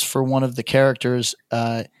 T-shirts for one of the characters,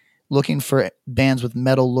 looking for bands with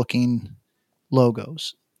metal-looking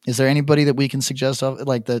logos. Is there anybody that we can suggest of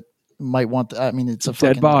like that might want? It's a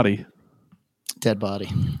Dead Body. Dead Body.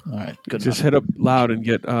 All right, good. Just hit up Loud and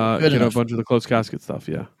get a bunch of the Closed Casket stuff.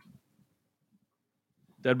 Yeah,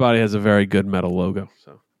 Dead Body has a very good metal logo.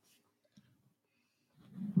 So,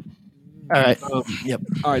 all right, yep.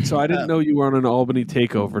 All right. So I didn't know you were on an Albany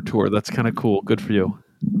takeover tour. That's kind of cool. Good for you.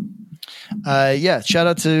 Yeah. Shout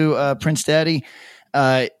out to Prince Daddy.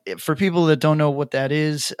 For people that don't know what that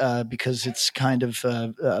is, because it's kind of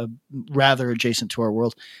rather adjacent to our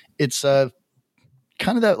world, it's kind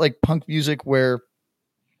of that like punk music where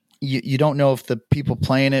you don't know if the people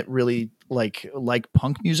playing it really like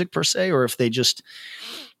punk music per se, or if they just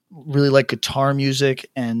really like guitar music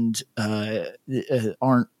and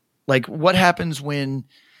aren't like what happens when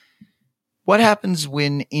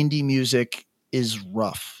indie music is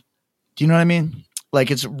rough. Do you know what I mean? Like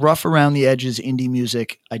it's rough around the edges, indie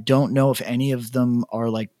music. I don't know if any of them are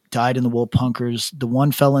like dyed in the wool punkers. The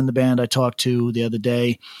one fella in the band I talked to the other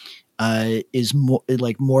day is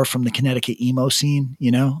more from the Connecticut emo scene,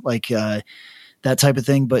 like that type of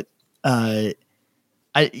thing. But the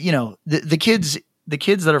kids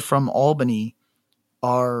that are from Albany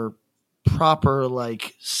are proper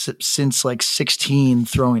like since like 16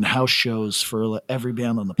 throwing house shows for every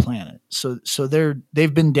band on the planet. So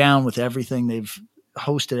they've been down with everything. They've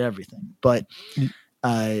hosted everything, but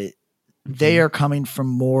they are coming from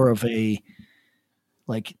more of a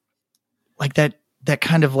like that that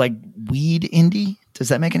kind of like weed indie. Does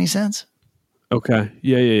that make any sense? Okay.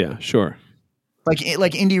 Yeah. Sure. Like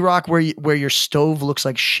indie rock where your stove looks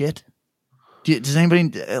like shit. Does anybody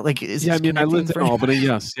like? I mean, I lived in Albany.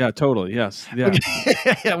 Yes. Yeah. Totally. Yes. Yeah.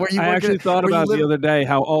 Okay. Yeah. Where you I actually thought about the other day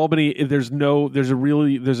how Albany. There's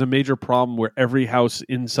a major problem where every house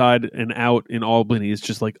inside and out in Albany is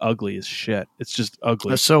just like ugly as shit. It's just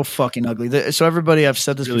ugly. It's so fucking ugly. So everybody, I've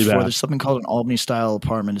said this really before. Bad. There's something called an Albany style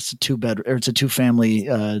apartment. It's a 2-bed or it's a 2-family,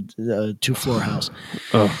 2-floor house,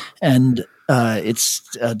 and it's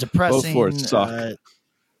depressing. Both floors suck.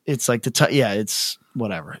 It's like it's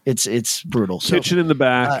whatever. It's brutal. Kitchen in the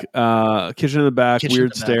back,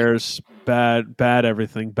 weird stairs, bad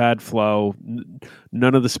everything, bad flow.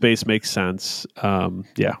 None of the space makes sense.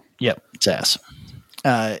 Yeah. Yep, it's ass.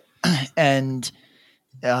 And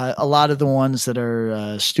a lot of the ones that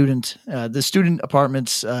are the student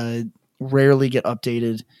apartments rarely get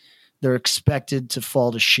updated. They're expected to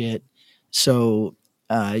fall to shit. So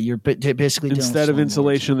you're basically instead of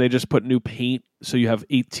insulation, they just put new paint. So you have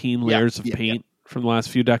 18 layers of paint from the last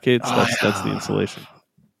few decades. That's the insulation.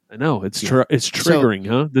 I know it's it's triggering,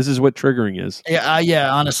 huh? This is what triggering is.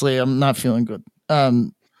 Yeah. Honestly, I'm not feeling good.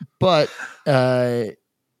 But it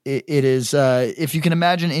is. If you can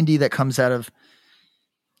imagine indie that comes out of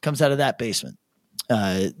that basement,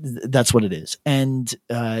 that's what it is. And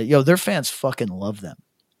their fans fucking love them.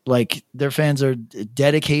 Like their fans are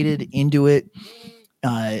dedicated into it.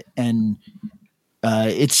 And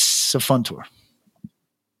it's a fun tour.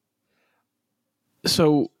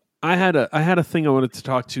 So I had a thing I wanted to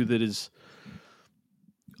talk to that is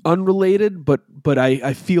unrelated, but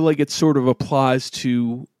I feel like it sort of applies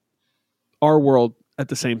to our world at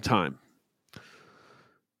the same time.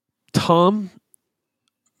 Tom,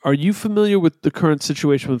 are you familiar with the current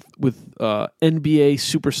situation with NBA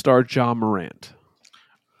superstar Ja Morant?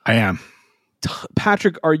 I am.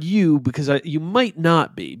 Patrick, are you? Because you might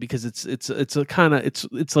not be, because it's a kind of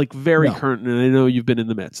it's like very current, and I know you've been in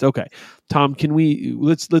the midst. Okay, Tom, can we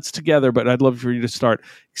let's together? But I'd love for you to start.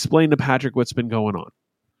 Explain to Patrick what's been going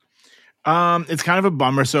on. It's kind of a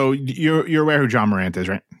bummer. So you're aware who Ja Morant is,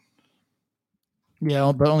 right?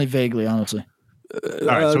 Yeah, but only vaguely, honestly. All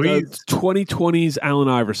right, so he's 2020's Allen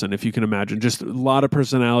Iverson, if you can imagine. Just a lot of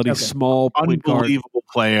personality, small point guard, unbelievable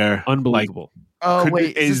player, unbelievable.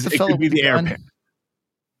 It could be the air pick.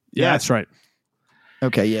 Yeah, that's right.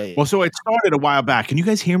 Okay, yeah. Well, so it started a while back. Can you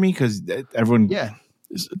guys hear me? Because everyone,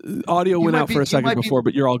 audio went out for a second before,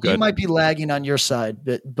 but you're all good. You might be lagging on your side,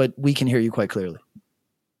 but we can hear you quite clearly.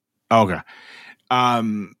 Okay.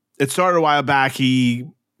 It started a while back. He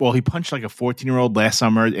punched like a 14-year-old last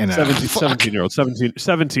summer in a 17-year-old. All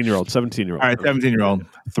right, 17-year-old.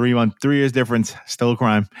 3 years difference, still a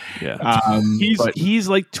crime. Yeah. He's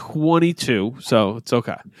like 22, so it's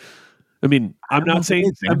okay. I mean, I'm not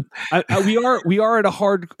saying we are at a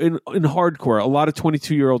in hardcore. A lot of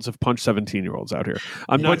 22-year-olds have punched 17-year-olds out here.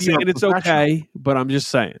 I'm not saying it's okay, but I'm just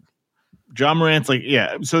saying. Ja Morant's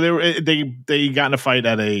so they got in a fight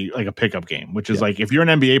at a pickup game, which is like, if you're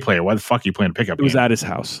an NBA player, why the fuck are you playing a pickup game? It was at his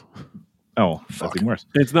house. Oh, that's even worse.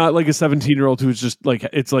 It's not like a 17-year-old who's just like,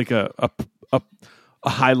 it's like a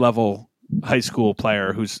high level high school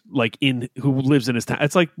player who's like who lives in his town.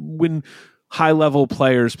 It's like when high level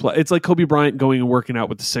players play. It's like Kobe Bryant going and working out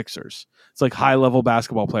with the Sixers. It's like high level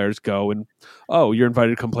basketball players go and, oh, you're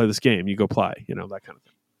invited to come play this game. You go play, that kind of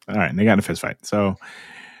thing. All right. And they got in a fist fight. So,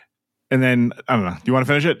 and then I don't know. Do you want to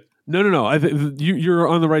finish it? No. You're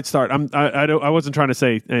on the right start. I wasn't trying to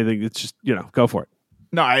say anything. It's just, go for it.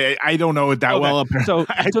 No, I don't know it that well. So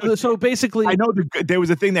basically, I know there was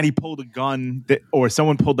a thing that he pulled a gun or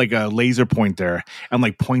someone pulled like a laser pointer and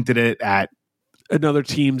like pointed it at another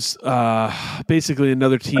team's, basically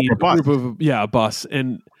another team, like a bus.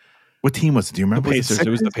 And what team was it? Do you remember? The Pacers. It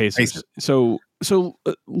was the Pacers. So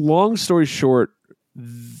long story short,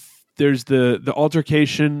 there's the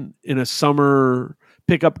altercation in a summer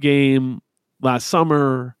pickup game last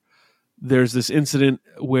summer. There's this incident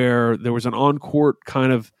where there was an on-court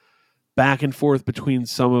kind of back and forth between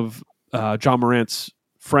some of Ja Morant's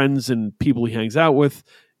friends and people he hangs out with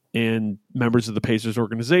and members of the Pacers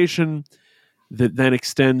organization that then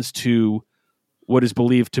extends to what is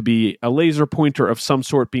believed to be a laser pointer of some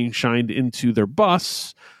sort being shined into their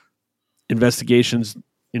bus. Investigations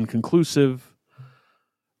inconclusive.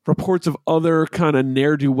 Reports of other kind of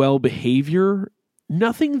ne'er-do-well behavior.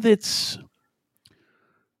 Nothing that's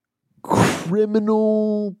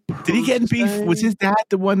criminal. Did he get in beef? Was his dad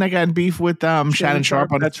the one that got in beef with Shannon Sharp?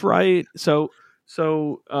 That's right. So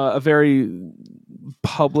a very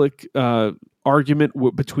public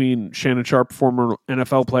argument between Shannon Sharp, former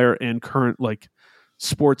NFL player and current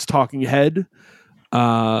sports talking head,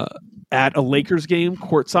 at a Lakers game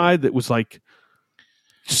courtside that was like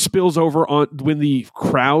spills over on when the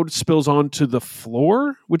crowd spills onto the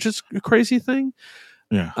floor, which is a crazy thing.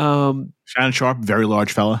 Yeah. Shannon Sharpe, very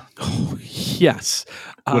large fella. Yes.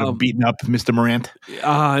 Would have beaten up Mr. Morant.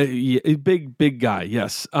 Yeah, a big guy.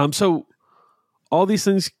 Yes. So all these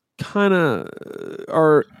things kind of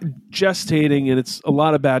are gestating, and it's a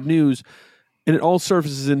lot of bad news, and it all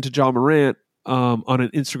surfaces into Ja Morant on an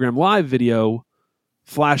Instagram Live video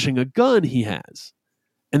flashing a gun he has.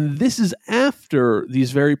 And this is after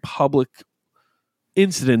these very public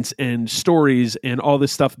incidents and stories and all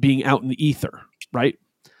this stuff being out in the ether, right?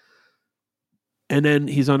 And then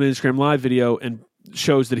he's on an Instagram Live video and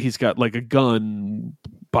shows that he's got like a gun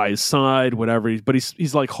by his side, whatever. But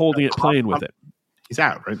he's like holding it, playing with it. He's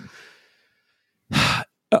out, right?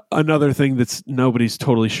 Another thing that's nobody's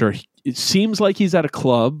totally sure. It seems like he's at a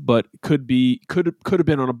club, but could have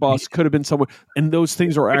been on a bus, could have been somewhere. And those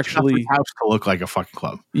things are actually house to look like a fucking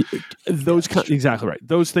club. Exactly right.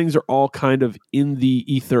 Those things are all kind of in the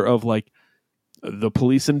ether of like the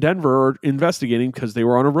police in Denver are investigating because they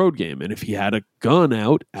were on a road game, and if he had a gun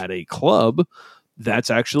out at a club, that's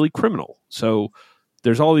actually criminal. So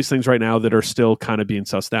there's all these things right now that are still kind of being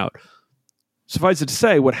sussed out. Suffice it to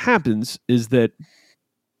say, what happens is that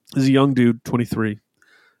there's a young dude, 23,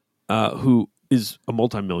 who is a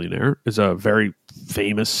multimillionaire, is a very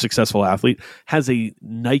famous, successful athlete, has a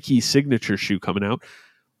Nike signature shoe coming out.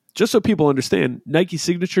 Just so people understand, Nike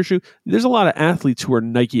signature shoe, there's a lot of athletes who are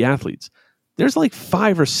Nike athletes. There's like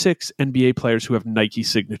 5 or 6 NBA players who have Nike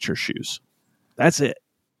signature shoes. That's it.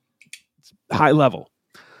 It's high level.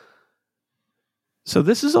 So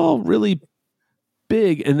this is all really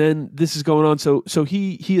big, and then this is going on. So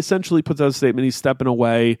he essentially puts out a statement. He's stepping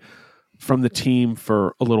away from the team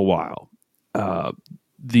for a little while.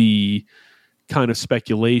 The kind of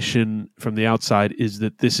speculation from the outside is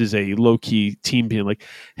that this is a low-key team being like,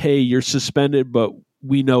 hey, you're suspended, but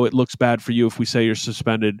we know it looks bad for you if we say you're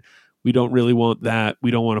suspended. We don't really want that. We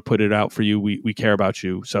don't want to put it out for you. We care about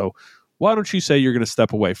you. So why don't you say you're going to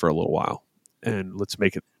step away for a little while, and let's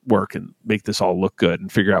make it work and make this all look good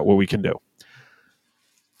and figure out what we can do.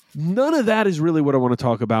 None of that is really what I want to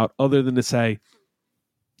talk about, other than to say,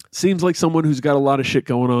 seems like someone who's got a lot of shit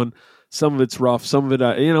going on. Some of it's rough, some of it,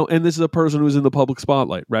 and this is a person who's in the public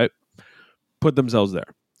spotlight, right? Put themselves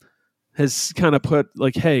there. Has kind of put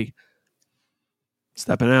like, hey,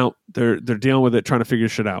 stepping out. They're dealing with it, trying to figure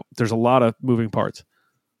shit out. There's a lot of moving parts.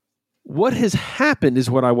 What has happened is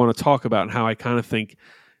what I want to talk about, and how I kind of think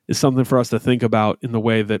is something for us to think about in the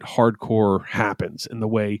way that hardcore happens, in the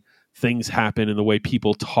way things happen, in the way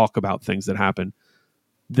people talk about things that happen,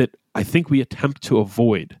 that I think we attempt to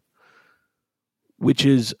avoid, which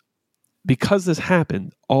is because this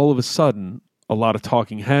happened, all of a sudden, a lot of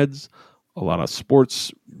talking heads, a lot of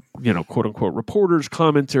sports, quote unquote reporters,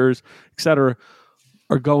 commenters, etc.,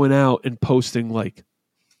 are going out and posting like,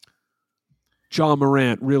 Ja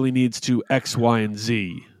Morant really needs to X, Y, and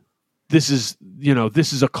Z. This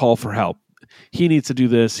is a call for help. He needs to do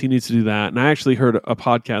this. He needs to do that. And I actually heard a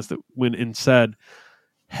podcast that went and said,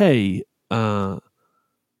 hey, I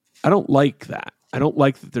don't like that. I don't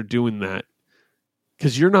like that they're doing that,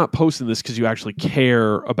 because you're not posting this because you actually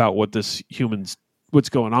care about what's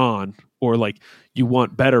going on, or like you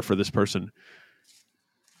want better for this person.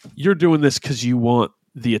 You're doing this because you want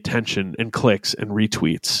the attention and clicks and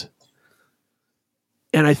retweets.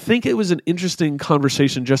 And I think it was an interesting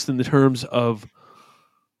conversation just in the terms of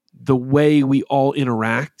the way we all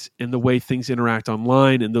interact and the way things interact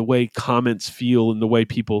online and the way comments feel and the way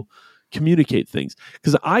people communicate things.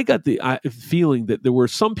 Because I got the feeling that there were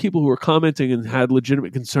some people who were commenting and had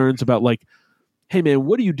legitimate concerns about like, hey man,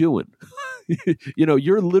 what are you doing?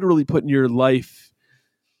 You're literally putting your life,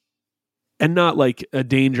 and not like a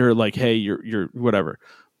danger, like, hey, you're whatever.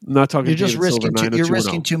 I'm not talking. You're just risking. You're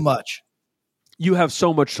risking too much. You have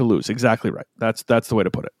so much to lose. Exactly right. That's the way to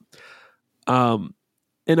put it.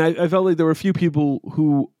 And I felt like there were a few people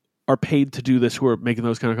who are paid to do this who are making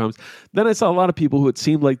those kind of comments. Then I saw a lot of people who it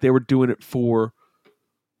seemed like they were doing it for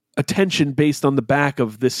attention based on the back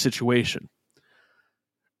of this situation.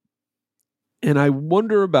 And I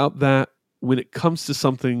wonder about that when it comes to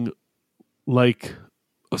something like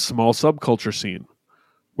a small subculture scene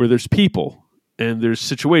where there's people and there's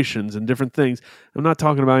situations and different things. I'm not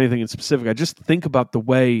talking about anything in specific. I just think about the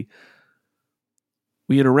way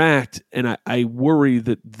we interact, and I worry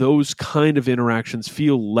that those kind of interactions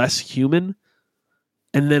feel less human.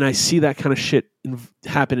 And then I see that kind of shit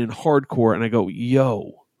happen in hardcore, and I go,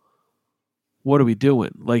 yo, what are we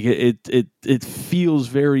doing? Like it feels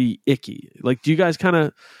very icky. Like, do you guys kind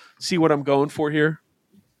of see what I'm going for here?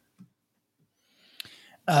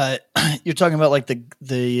 You're talking about like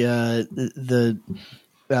the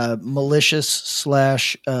malicious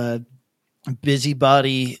 /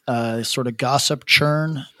 busybody sort of gossip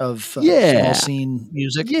churn of small scene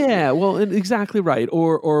music. Yeah, well, and exactly right.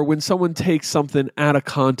 Or when someone takes something out of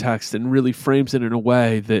context and really frames it in a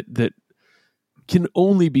way that can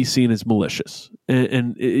only be seen as malicious.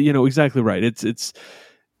 And exactly right.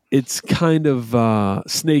 It's kind of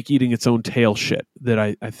snake eating its own tail shit that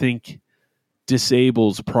I think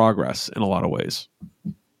disables progress in a lot of ways.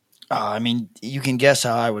 I mean, you can guess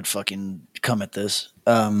how I would fucking come at this.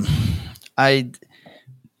 We did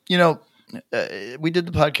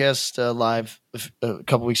the podcast live a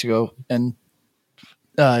couple weeks ago, and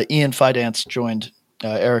Ian Fidance joined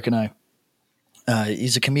Eric and I.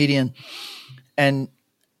 He's a comedian, and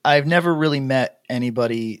I've never really met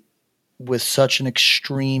anybody with such an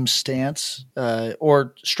extreme stance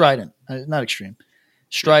or strident, not extreme,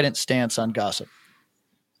 strident stance on gossip.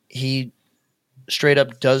 He straight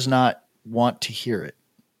up does not want to hear it.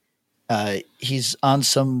 He's on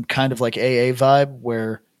some kind of like AA vibe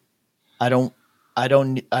where I don't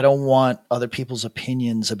want other people's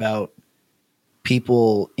opinions about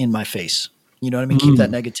people in my face. You know what I mean? Keep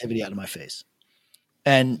that negativity out of my face.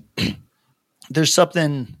 And there's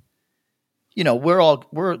something,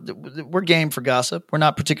 we're game for gossip. We're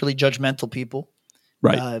not particularly judgmental people,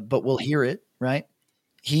 right? But we'll hear it, right?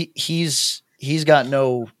 He's got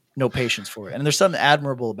no patience for it, and there's something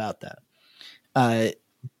admirable about that.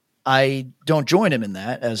 I don't join him in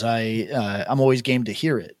that, as I'm always game to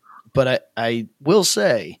hear it, but I will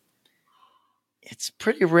say it's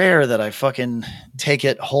pretty rare that I fucking take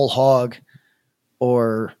it whole hog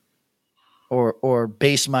or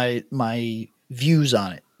base my views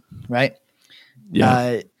on it, right?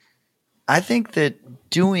 Yeah. I think that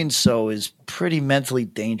doing so is pretty mentally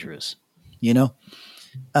dangerous,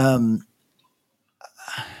 Tom,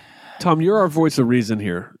 you're our voice of reason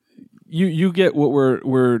here. You get what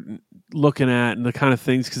we're looking at and the kind of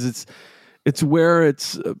things, because it's where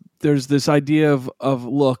there's this idea of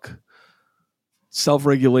look,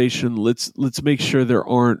 self-regulation. Let's make sure there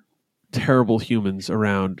aren't terrible humans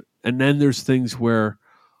around, and then there's things where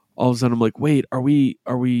all of a sudden I'm like, wait, are we?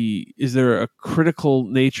 Is there a critical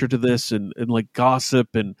nature to this, and like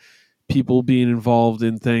gossip and people being involved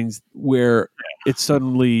in things where it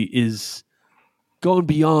suddenly is going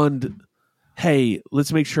beyond, hey,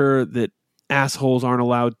 let's make sure that assholes aren't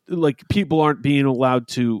allowed, like people aren't being allowed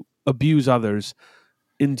to abuse others,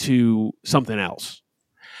 into something else.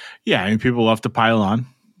 Yeah, I mean, people love to pile on.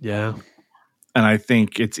 Yeah. And I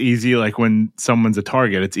think it's easy, like when someone's a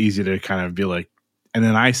target, it's easy to kind of be like, and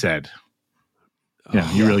then I said,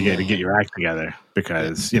 you really get to get your act together,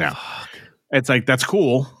 because, it's like, that's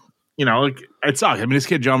cool. Like it sucks. I mean, this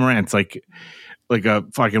kid, John Morant's like a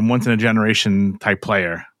fucking once in a generation type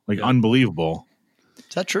player, unbelievable.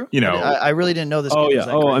 Is that true? I really didn't know this. Oh yeah.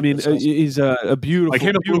 Oh, I mean, he's a beautiful, like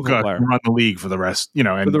him and beautiful Luka player. Can run the league for the rest,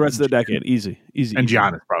 and for the rest of the decade, easy. And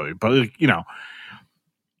Giannis probably, but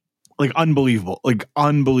unbelievable,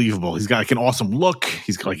 He's got like an awesome look.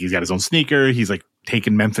 He's got his own sneaker. He's like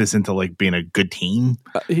taking Memphis into like being a good team.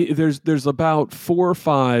 There's about 4 or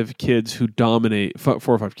 5 kids who dominate. 4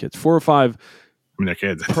 or 5 kids. 4 or 5. I mean, they're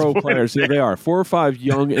kids. Pro players. Yeah, they are 4 or 5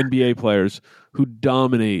 young NBA players who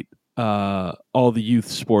dominate all the youth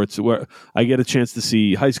sports. Where I get a chance to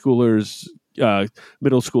see high schoolers,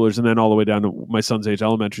 middle schoolers, and then all the way down to my son's age,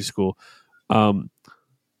 elementary school.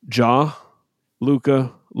 Ja,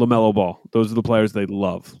 Luka, LaMelo Ball. Those are the players they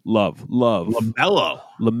love. LaMelo.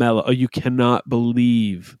 Oh, you cannot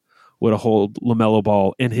believe what a hold LaMelo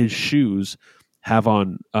Ball and his shoes have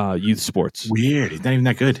on youth sports. Weird. He's not even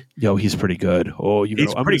that good. Yo, he's pretty good. Oh,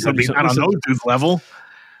 he's pretty good. He's not on those dudes' level.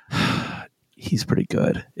 He's pretty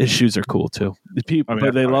good. His shoes are cool too.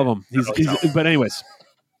 But they love him. But anyways,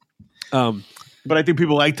 but I think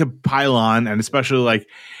people like to pile on, and especially like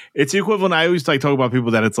it's the equivalent. I always talk about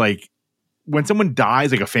people that it's like when someone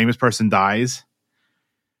dies, like a famous person dies.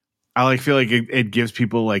 I feel like it gives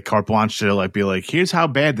people like carte blanche to like be like, here's how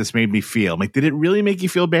bad this made me feel. Like, did it really make you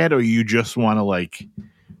feel bad, or you just want to like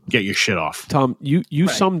get your shit off? Tom, you right.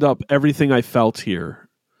 Summed up everything I felt here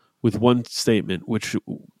with one statement, which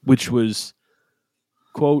was,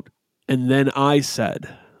 quote, and then I said,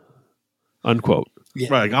 unquote. Yeah.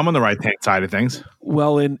 Right, like I'm on the right hand side of things.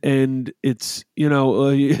 Well, and it's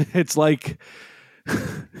it's like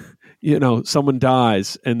someone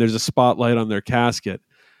dies and there's a spotlight on their casket,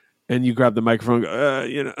 and you grab the microphone,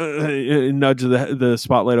 nudge the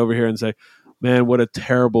spotlight over here and say, "Man, what a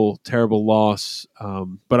terrible, terrible loss."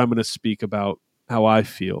 But I'm going to speak about how I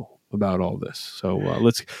feel about all this. So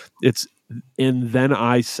it's and then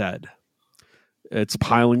I said. It's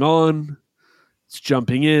piling on. It's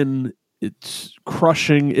jumping in. It's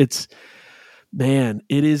crushing. It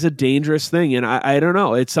is a dangerous thing. And I don't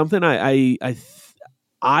know. It's something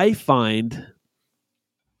I find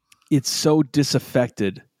it's so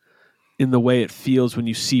disaffected in the way it feels when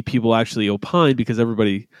you see people actually opine, because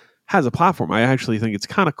everybody has a platform. I actually think it's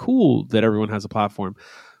kind of cool that everyone has a platform,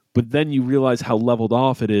 but then you realize how leveled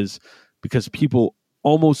off it is because people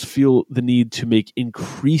almost feel the need to make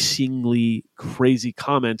increasingly crazy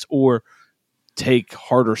comments or take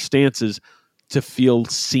harder stances to feel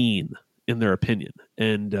seen in their opinion.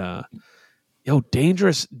 And,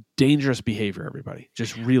 dangerous behavior, everybody.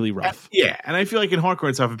 Just really rough. Yeah. And I feel like in hardcore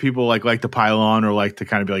and stuff, if people like to pile on or like to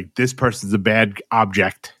kind of be like, this person's a bad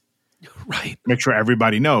object. Right. Make sure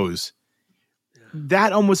everybody knows.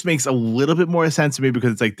 That almost makes a little bit more sense to me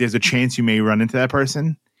because it's like there's a chance you may run into that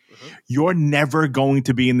person. You're never going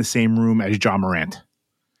to be in the same room as John Morant.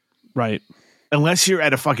 Right. Unless you're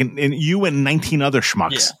at a fucking, and you and 19 other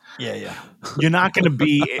schmucks. Yeah. You're not going to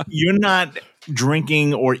be, you're not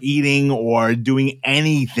drinking or eating or doing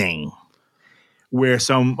anything where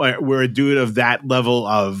a dude of that level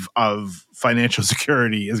of financial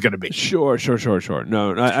security is going to be. Sure.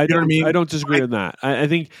 No, I don't. I mean? I don't disagree on that. I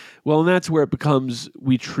think. Well, and that's where it becomes.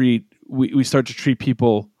 We start to treat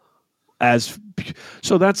people as.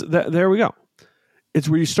 So there we go. It's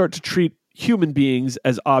where you start to treat human beings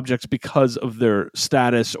as objects because of their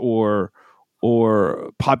status or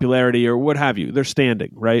popularity or what have you. They're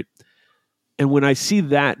standing, right? And when I see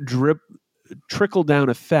that trickle down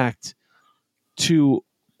effect to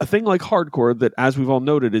a thing like hardcore that, as we've all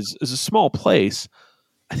noted, is a small place,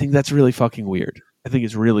 I think that's really fucking weird. I think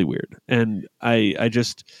it's really weird. And I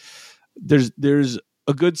just there's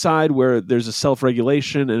a good side where there's a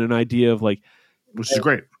self-regulation and an idea of like, which is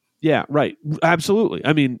great. Yeah, right. Absolutely.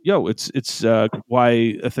 I mean, it's why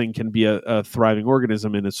a thing can be a thriving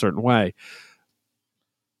organism in a certain way.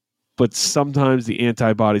 But sometimes the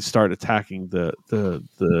antibodies start attacking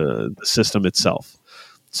the system itself.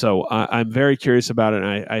 So I'm very curious about it,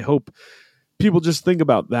 and I hope people just think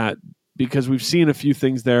about that, because we've seen a few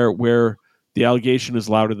things there where the allegation is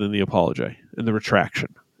louder than the apology and the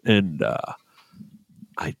retraction. And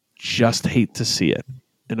I just hate to see it.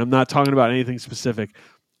 And I'm not talking about anything specific.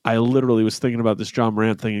 I literally was thinking about this John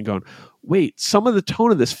Morant thing and going, wait, some of the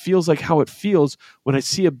tone of this feels like how it feels when I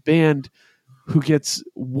see a band who gets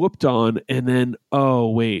whooped on and then, oh,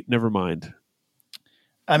 wait, never mind.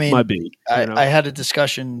 I mean, Might be, I had a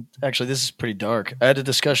discussion. Actually, this is pretty dark. I had a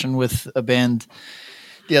discussion with a band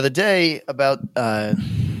the other day about a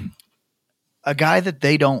guy that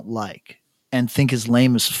they don't like and think is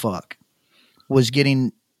lame as fuck was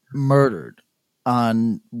getting murdered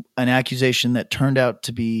on an accusation that turned out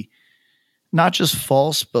to be not just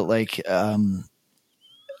false, but like I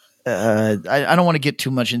don't want to get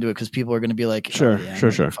too much into it because people are going to be like, sure,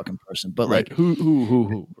 fucking person. But right. like,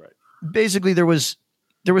 who? Right. Basically, there was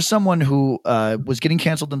someone who was getting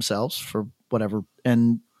canceled themselves for whatever,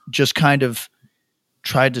 and just kind of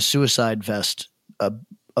tried to suicide vest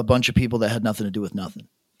a bunch of people that had nothing to do with nothing.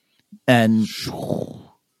 And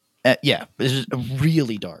yeah, it was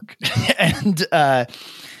really dark. And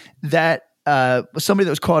that somebody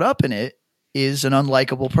that was caught up in it is an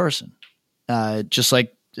unlikable person, just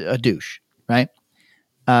like a douche, right?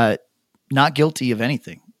 Not guilty of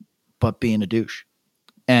anything but being a douche.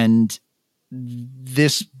 And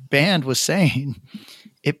this band was saying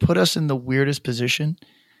it put us in the weirdest position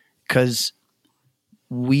because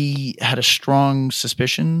we had a strong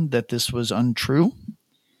suspicion that this was untrue.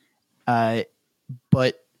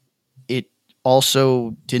 But it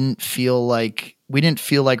also didn't feel like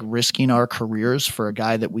risking our careers for a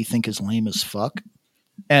guy that we think is lame as fuck.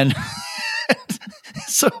 And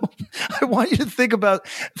so I want you to think about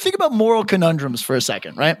moral conundrums for a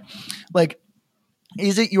second, right? Like,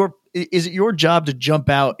 is it your job to jump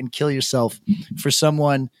out and kill yourself for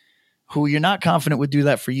someone who you're not confident would do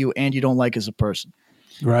that for you and you don't like as a person?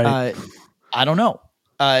 Right. I don't know.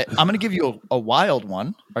 I'm going to give you a wild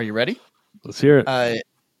one. Are you ready? Let's hear it.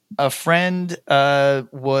 A friend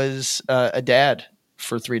was a dad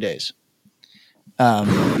for 3 days. And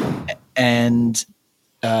then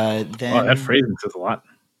that phrasing says a lot.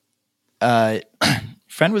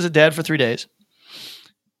 Friend was a dad for 3 days.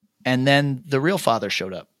 And then the real father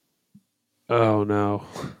showed up. Oh, no.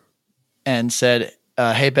 And said,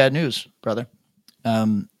 hey, bad news, brother.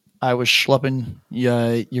 I was schlepping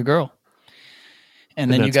your girl.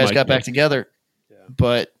 And then you guys got back together. Yeah.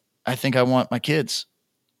 But I think I want my kids.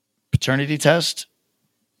 Paternity test,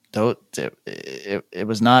 though it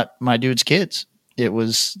was not my dude's kids. It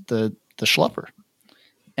was the schlepper.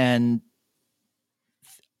 And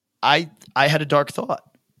I had a dark thought,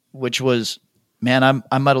 which was, man,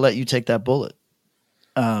 I might have let you take that bullet.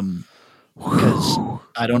 Because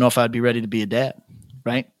I don't know if I'd be ready to be a dad.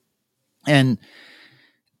 Right. But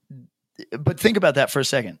think about that for a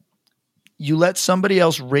second. You let somebody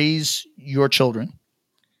else raise your children.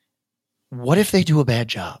 What if they do a bad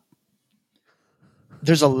job?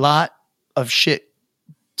 There's a lot of shit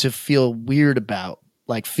to feel weird about.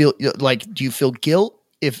 Like, do you feel guilt?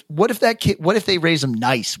 What if they raise them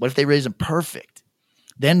nice? What if they raise them perfect?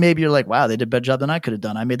 Then maybe you're like, wow, they did a better job than I could have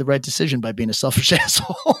done. I made the right decision by being a selfish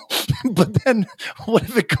asshole. But then what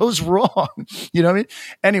if it goes wrong? You know what I mean?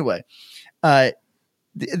 Anyway,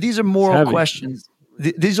 these are moral questions.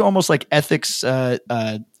 These are almost like ethics class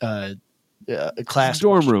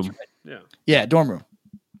dorm room. Yeah, dorm room.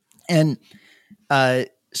 And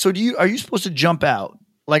so are you supposed to jump out?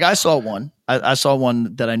 Like I saw one. I saw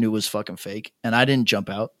one that I knew was fucking fake, and I didn't jump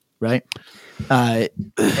out, right?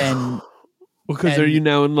 Because are you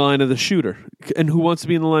now in line of the shooter? And who wants to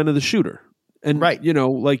be in the line of the shooter? And right,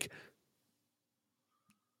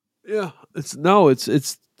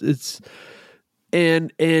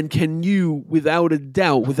 and can you, without a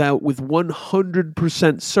doubt, with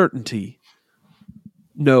 100% certainty,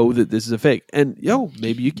 know that this is a fake? And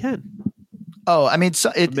maybe you can. Oh, I mean,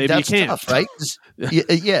 maybe that's you can't. tough, right?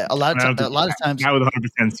 Yeah, a lot of times. Not with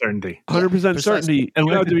 100% certainty. 100% certainty. And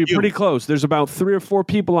you have to be pretty close. There's about 3 or 4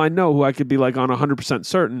 people I know who I could be like on 100%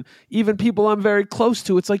 certain. Even people I'm very close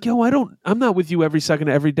to, it's like, I'm not with you every second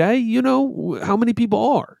of every day. You know how many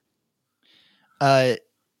people are? Right.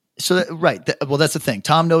 Well, that's the thing.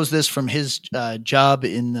 Tom knows this from his job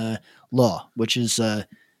in the law, which is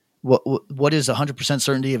what is 100%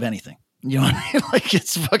 certainty of anything. You know what I mean? Like,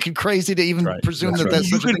 it's fucking crazy to even presume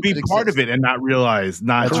that's you could be part of it and not realize,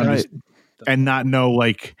 and not know,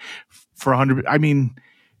 like, for 100. I mean,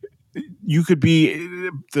 you could be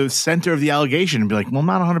the center of the allegation and be like, well, I'm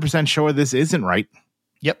not 100% sure this isn't right.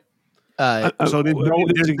 Yep. So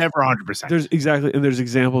there's never 100%. And there's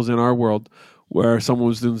examples in our world where someone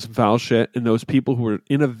was doing some foul shit, and those people who were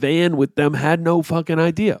in a van with them had no fucking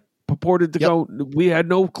idea. Purported to go, we had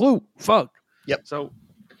no clue. Fuck. Yep. So.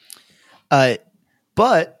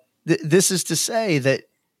 But this is to say that,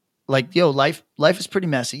 like, life is pretty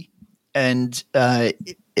messy, and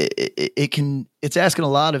it's asking a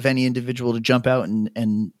lot of any individual to jump out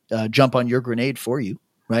and jump on your grenade for you,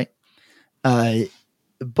 right?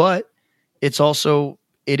 But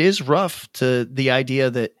it is rough to the idea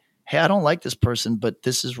that, hey, I don't like this person, but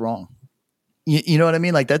this is wrong. You know what I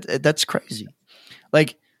mean? Like that's crazy.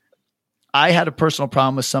 Like, I had a personal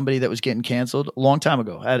problem with somebody that was getting canceled a long time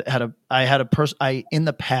ago. I in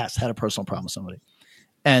the past had a personal problem with somebody,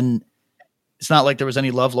 and it's not like there was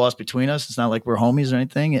any love lost between us. It's not like we're homies or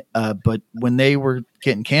anything. But when they were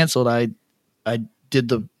getting canceled, I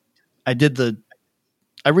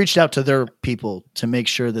reached out to their people to make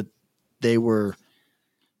sure that they were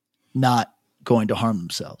not going to harm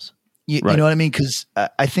themselves. You know what I mean? Because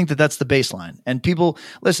I think that's the baseline. And people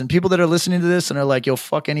that are listening to this and are like, yo,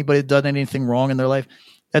 fuck anybody that done anything wrong in their life.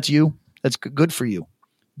 That's you. That's good for you.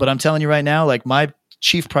 But I'm telling you right now, like, my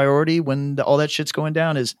chief priority when all that shit's going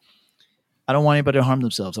down is I don't want anybody to harm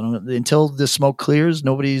themselves. Until the smoke clears,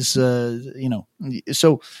 nobody's,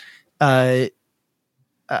 So, but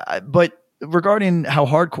regarding how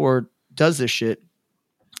hardcore does this shit,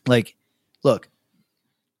 like, look,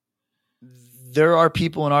 there are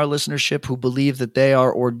people in our listenership who believe that they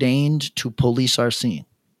are ordained to police our scene.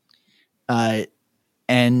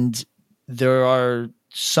 And there are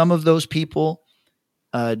some of those people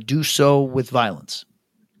do so with violence.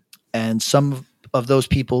 And some of those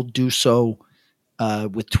people do so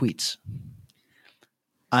with tweets.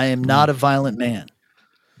 I am not a violent man,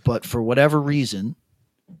 but for whatever reason,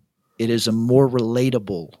 it is a more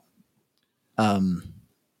relatable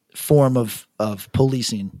form of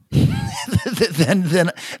policing than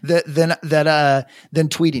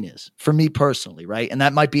tweeting is for me personally, right? And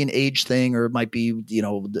that might be an age thing, or it might be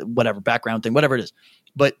whatever background thing, whatever it is.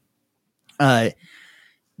 But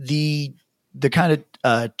the kind of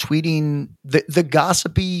tweeting, the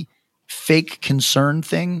gossipy fake concern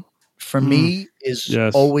thing for me is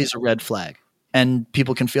always a red flag, and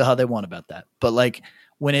people can feel how they want about that. But like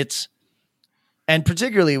when it's, and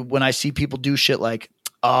particularly when I see people do shit like,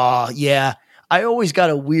 oh, yeah, I always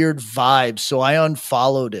got a weird vibe, so I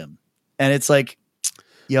unfollowed him. And it's like,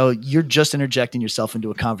 you're just interjecting yourself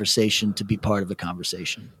into a conversation to be part of the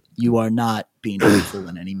conversation. You are not being helpful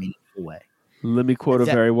in any meaningful way. Let me quote a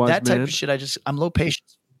very wise man. That type of shit, I'm low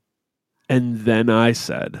patience. And then I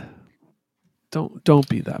said, don't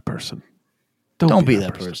be that person. Don't be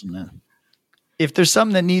that person, man. If there's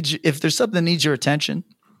something that needs your attention,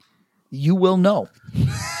 you will know.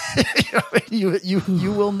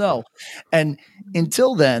 you will know. And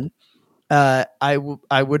until then, I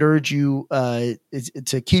would urge you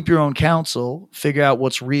to keep your own counsel, figure out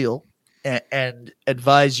what's real, and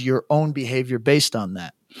advise your own behavior based on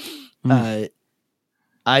that.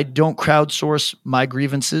 I don't crowdsource my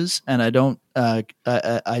grievances, and I don't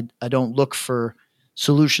look for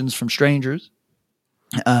solutions from strangers.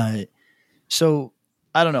 So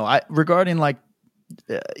I don't know. Regarding like,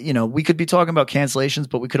 we could be talking about cancellations,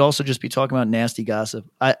 but we could also just be talking about nasty gossip.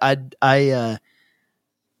 I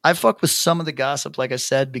fuck with some of the gossip, like I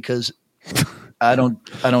said, because I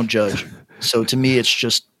don't judge. So to me, it's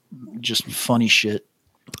just funny shit.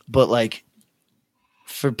 But like,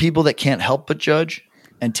 for people that can't help but judge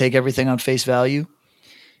and take everything on face value,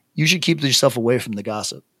 you should keep yourself away from the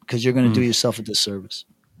gossip, because you're going to do yourself a disservice.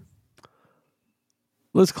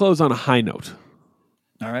 Let's close on a high note.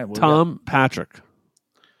 All right. Tom, Patrick,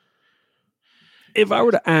 if I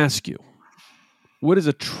were to ask you, what is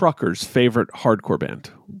a trucker's favorite hardcore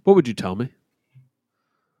band, what would you tell me?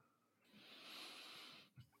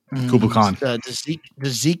 Kubla Khan. Does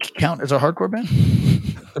Zeke count as a hardcore band?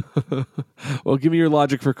 Well, give me your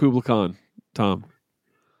logic for Kubla Khan, Tom.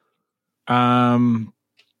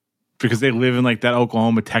 Because they live in like that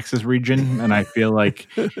Oklahoma, Texas region, and I feel like,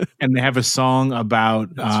 and they have a song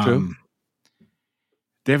about. That's true.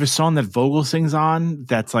 They have a song that Vogel sings on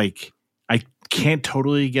that's like I can't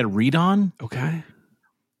totally get a read on. Okay,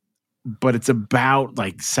 but it's about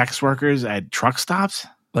like sex workers at truck stops,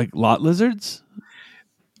 like lot lizards.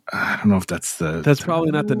 I don't know if that's the. That's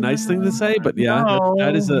probably not the nice thing to say, but yeah, no,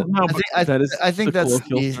 that is a. No, I think that's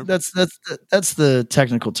the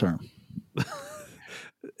technical term.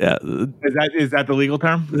 Yeah, is that the legal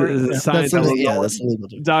term? That's the legal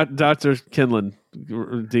term. Dr. Kinlan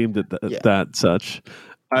deemed it that such.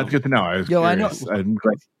 That's good to know. I know.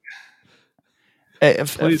 Hey,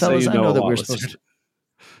 fellas, I know that we're supposed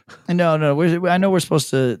to. No. I know we're supposed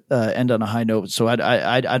to end on a high note, so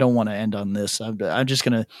I don't want to end on this. I'm just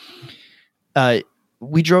gonna.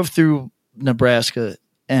 We drove through Nebraska,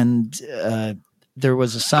 and there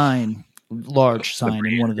was a large sign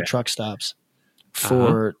in one of the truck stops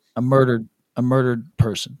for a murdered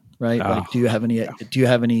person. Right? Like, do you have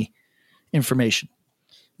any information?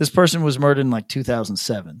 This person was murdered in like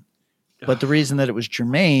 2007. But the reason that it was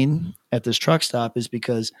germane at this truck stop is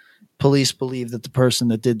because police believe that the person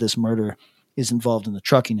that did this murder is involved in the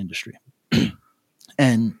trucking industry.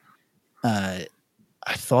 And I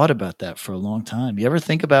thought about that for a long time. You ever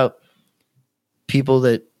think about people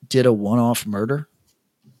that did a one-off murder?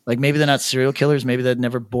 Like, maybe they're not serial killers. Maybe that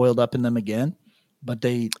never boiled up in them again. But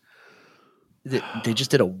they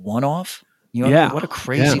just did a one-off? You know what I mean? What a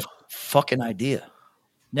crazy fucking idea.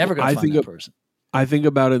 Never going to find that person. I think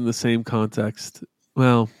about it in the same context.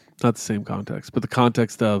 Well, not the same context, but the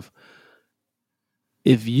context of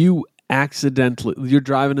if you you're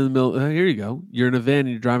driving in the middle. Here you go. You're in a van and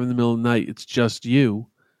you're driving in the middle of the night. It's just you,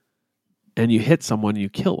 and you hit someone, you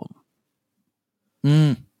kill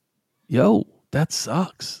them. Yo, that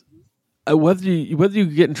sucks. Whether you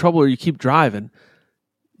get in trouble or you keep driving,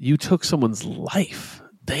 you took someone's life.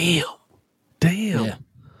 Damn.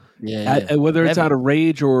 Yeah. Whether it's out of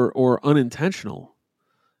rage or unintentional.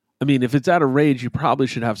 I mean, if it's out of rage, you probably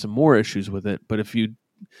should have some more issues with it. But if you,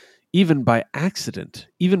 even by accident,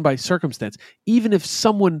 even by circumstance, even if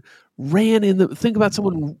someone think about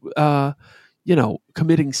someone,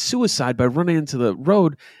 committing suicide by running into the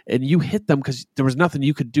road and you hit them because there was nothing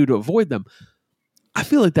you could do to avoid them. I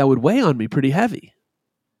feel like that would weigh on me pretty heavy.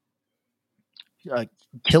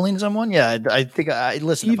 Killing someone? Yeah, I think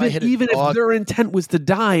listen. Even if I hit a even dog, if their intent was to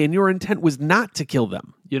die and your intent was not to kill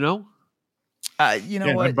them, you know.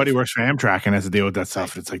 What? My buddy works for Amtrak and has to deal with that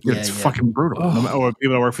stuff. It's like it's fucking brutal. Or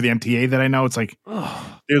people that work for the MTA that I know, it's like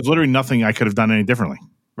there's literally nothing I could have done any differently.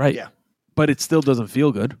 Right. Yeah. But it still doesn't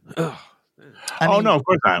feel good. No, of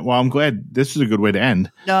course not. Well, I'm glad this is a good way to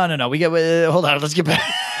end. No. We get hold on. Let's get back.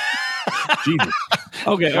 Jesus.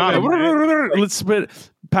 Okay. Let's split.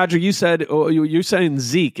 Patrick, you said you're saying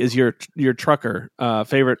Zeke is your trucker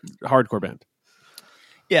favorite hardcore band.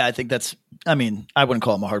 Yeah, I think that's. I mean, I wouldn't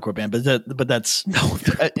call them a hardcore band, but that's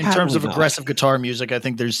in terms of aggressive guitar music. I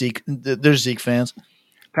think there's Zeke fans.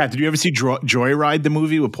 Pat, did you ever see Joyride, the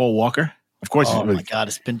movie with Paul Walker? Of course. Oh my God,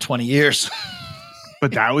 it's been 20 years.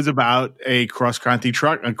 But that was about a cross-country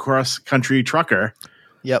trucker.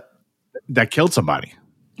 Yep. That killed somebody.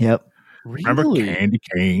 Yep. Really? Remember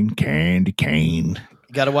Candy Cane.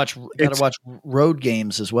 You gotta watch Road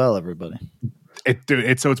Games as well, everybody.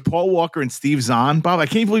 It's Paul Walker and Steve Zahn. Bob, I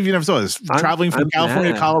can't believe you never saw this. Traveling from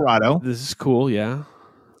California to Colorado. This is cool, yeah.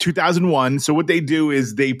 2001. So what they do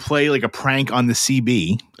is they play like a prank on the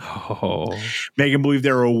CB, make them believe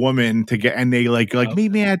they're a woman to get, and they like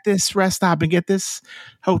meet me at this rest stop and get this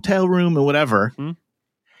hotel room and whatever. Mm-hmm.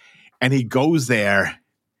 And he goes there,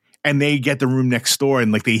 and they get the room next door,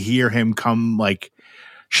 and like they hear him come like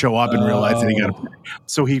show up and realize that he got.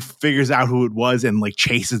 So he figures out who it was and like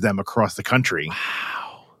chases them across the country. Wow.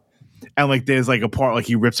 And like there's like a part like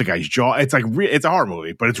he rips a guy's jaw. It's like it's a horror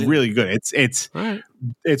movie, but it's really good.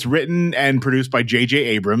 It's written and produced by J.J.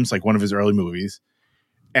 Abrams, like one of his early movies,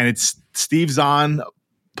 and it's Steve Zahn,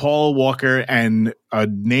 Paul Walker, and a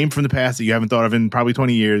name from the past that you haven't thought of in probably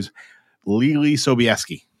 20 years, Leelee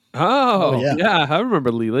Sobieski. Oh yeah, I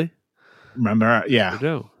remember Leelee. Remember? Yeah, I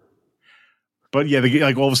do. But yeah,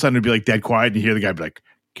 like all of a sudden it'd be like dead quiet, and you hear the guy be like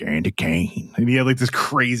 "Candy cane," and he had like this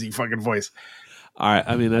crazy fucking voice. All right,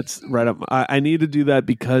 I mean that's right up. I need to do that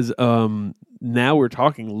because now we're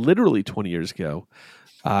talking literally 20 years ago.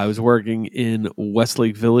 I was working in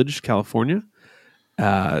Westlake Village, California,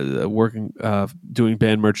 doing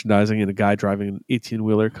band merchandising, and a guy driving an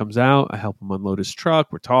 18-wheeler comes out. I help him unload his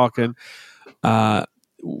truck. We're talking.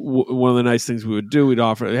 One of the nice things we would do, we'd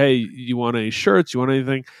offer, hey, you want any shirts? You want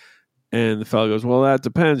anything? And the fellow goes, well, that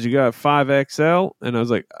depends. You got 5XL? And I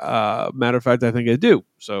was like, matter of fact, I think I do.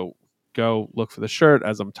 So go look for the shirt.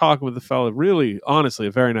 As I'm talking with the fellow, really, honestly,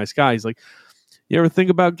 a very nice guy. He's like, you ever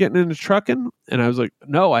think about getting into trucking? And I was like,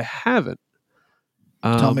 no, I haven't.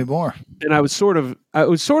 Tell me more. And I was sort of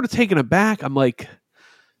taken aback. I'm like,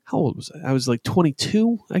 how old was I? I was like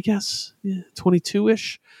 22, I guess. Yeah,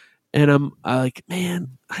 22-ish. And I'm like,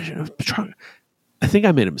 man, I think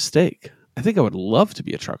I made a mistake. I think I would love to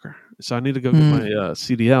be a trucker. So I need to go get my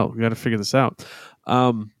CDL. We got to figure this out.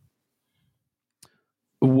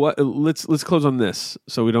 Let's close on this,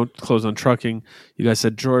 so we don't close on trucking. You guys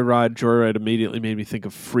said Joyride. Joyride immediately made me think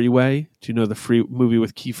of Freeway. Do you know the movie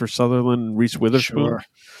with Kiefer Sutherland and Reese Witherspoon?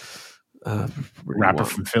 Sure. Rapper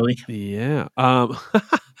from Philly. Yeah.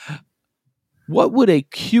 What would a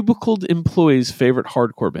cubicled employee's favorite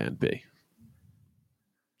hardcore band be?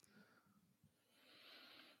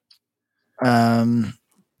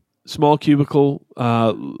 Small cubicle,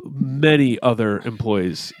 many other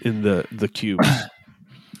employees in the cubes.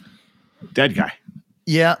 Dead Guy.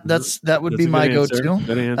 Yeah, that would be my go-to.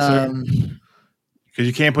 Good answer. Because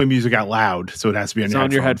you can't play music out loud, so it has to be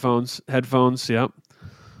on your headphones. Headphones, yep.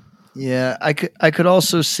 Yeah, I could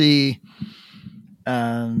also see.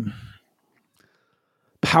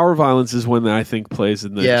 Power Violence is one that I think plays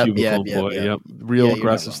in the cubicle employee. Yep. Real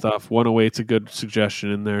aggressive stuff. 108's a good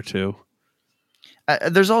suggestion in there too.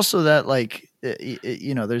 There's also that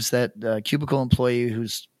there's that cubicle employee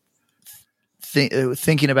who's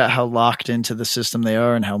thinking about how locked into the system they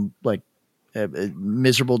are and how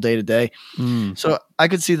miserable day to day. So I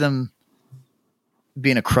could see them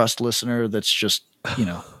being a crust listener that's just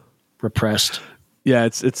repressed. Yeah,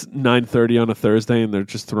 it's 9:30 on a Thursday and they're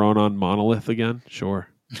just throwing on Monolith again. Sure.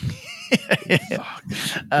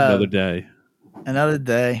 Another day.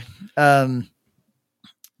 I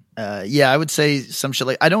would say some shit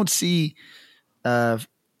like I don't see I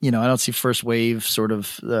don't see first wave sort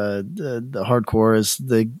of the hardcore as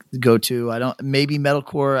the go-to. Maybe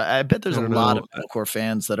metalcore. I bet there's a lot of metalcore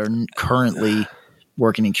fans that are currently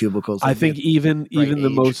working in cubicles. I think even the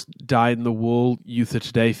most dyed-in-the-wool Youth of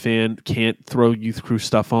Today fan can't throw Youth Crew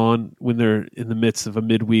stuff on when they're in the midst of a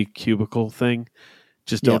midweek cubicle thing.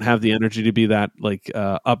 Just don't have the energy to be that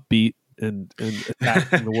upbeat and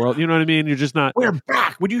attacking the world. You know what I mean? You're just not. We're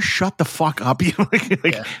back. Would you shut the fuck up?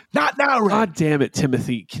 Not now. Right? God damn it,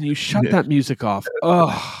 Timothy! Can you shut that music off?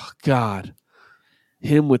 Oh God,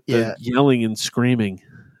 him with the yelling and screaming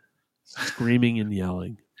and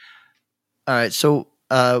yelling. All right, so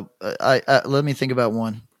I let me think about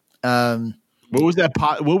one. What was that?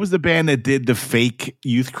 What was the band that did the fake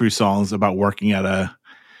Youth Crew songs about working at an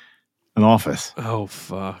office? Oh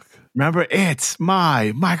fuck! Remember, it's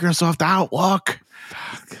my Microsoft Outlook.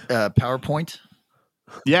 Fuck. PowerPoint.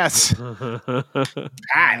 Yes.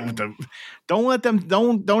 Pat, don't let them.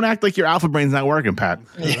 Don't act like your alpha brain's not working, Pat.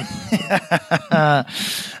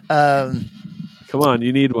 Come on,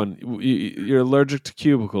 you need one. You're allergic to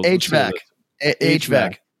cubicles. HVAC.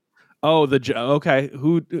 HVAC. Oh, okay.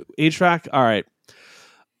 Who HVAC? All right.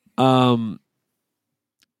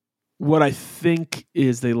 What I think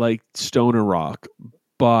is they like stoner rock,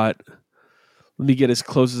 but let me get as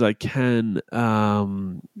close as I can.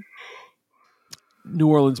 New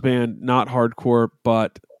Orleans band, not hardcore,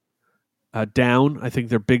 but Down. I think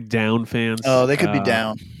they're big Down fans. Oh, they could be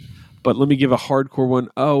Down. But let me give a hardcore one.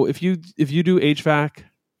 Oh, if you do HVAC,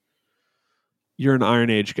 you're an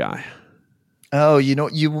Iron Age guy. Oh,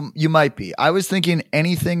 you might be. I was thinking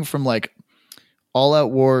anything from like All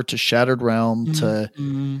Out War to Shattered Realm to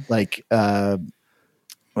like I'm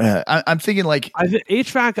thinking like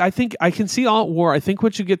HVAC. I think I can see All Out War. I think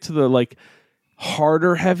once you get to the like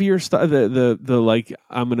harder, heavier stuff, the like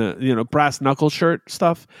I'm gonna brass knuckle shirt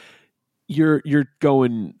stuff, you're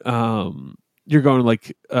going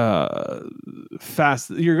like fast.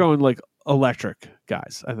 You're going like electric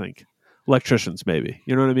guys. I think electricians maybe.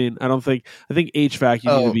 You know what I mean? I think HVAC.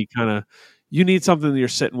 You need to be you need something that you're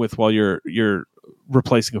sitting with while you're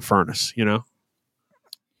replacing a furnace.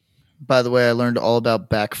 By the way, I learned all about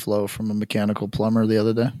backflow from a mechanical plumber the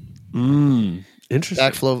other day.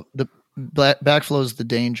 Interesting. Backflow is the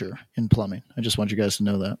danger in plumbing. I just want you guys to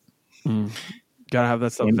know that. Gotta have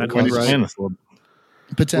that stuff.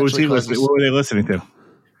 Potentially, what were they listening to?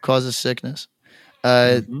 Causes sickness.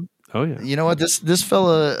 Oh yeah. You know what? This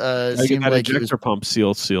fella seemed like ejector pump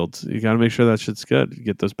sealed. You got to make sure that shit's good. You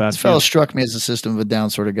get those bad. This fella struck me as a system of a down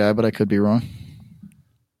sort of guy, but I could be wrong.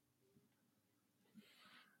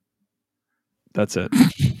 That's it.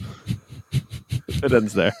 It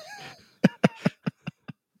ends there.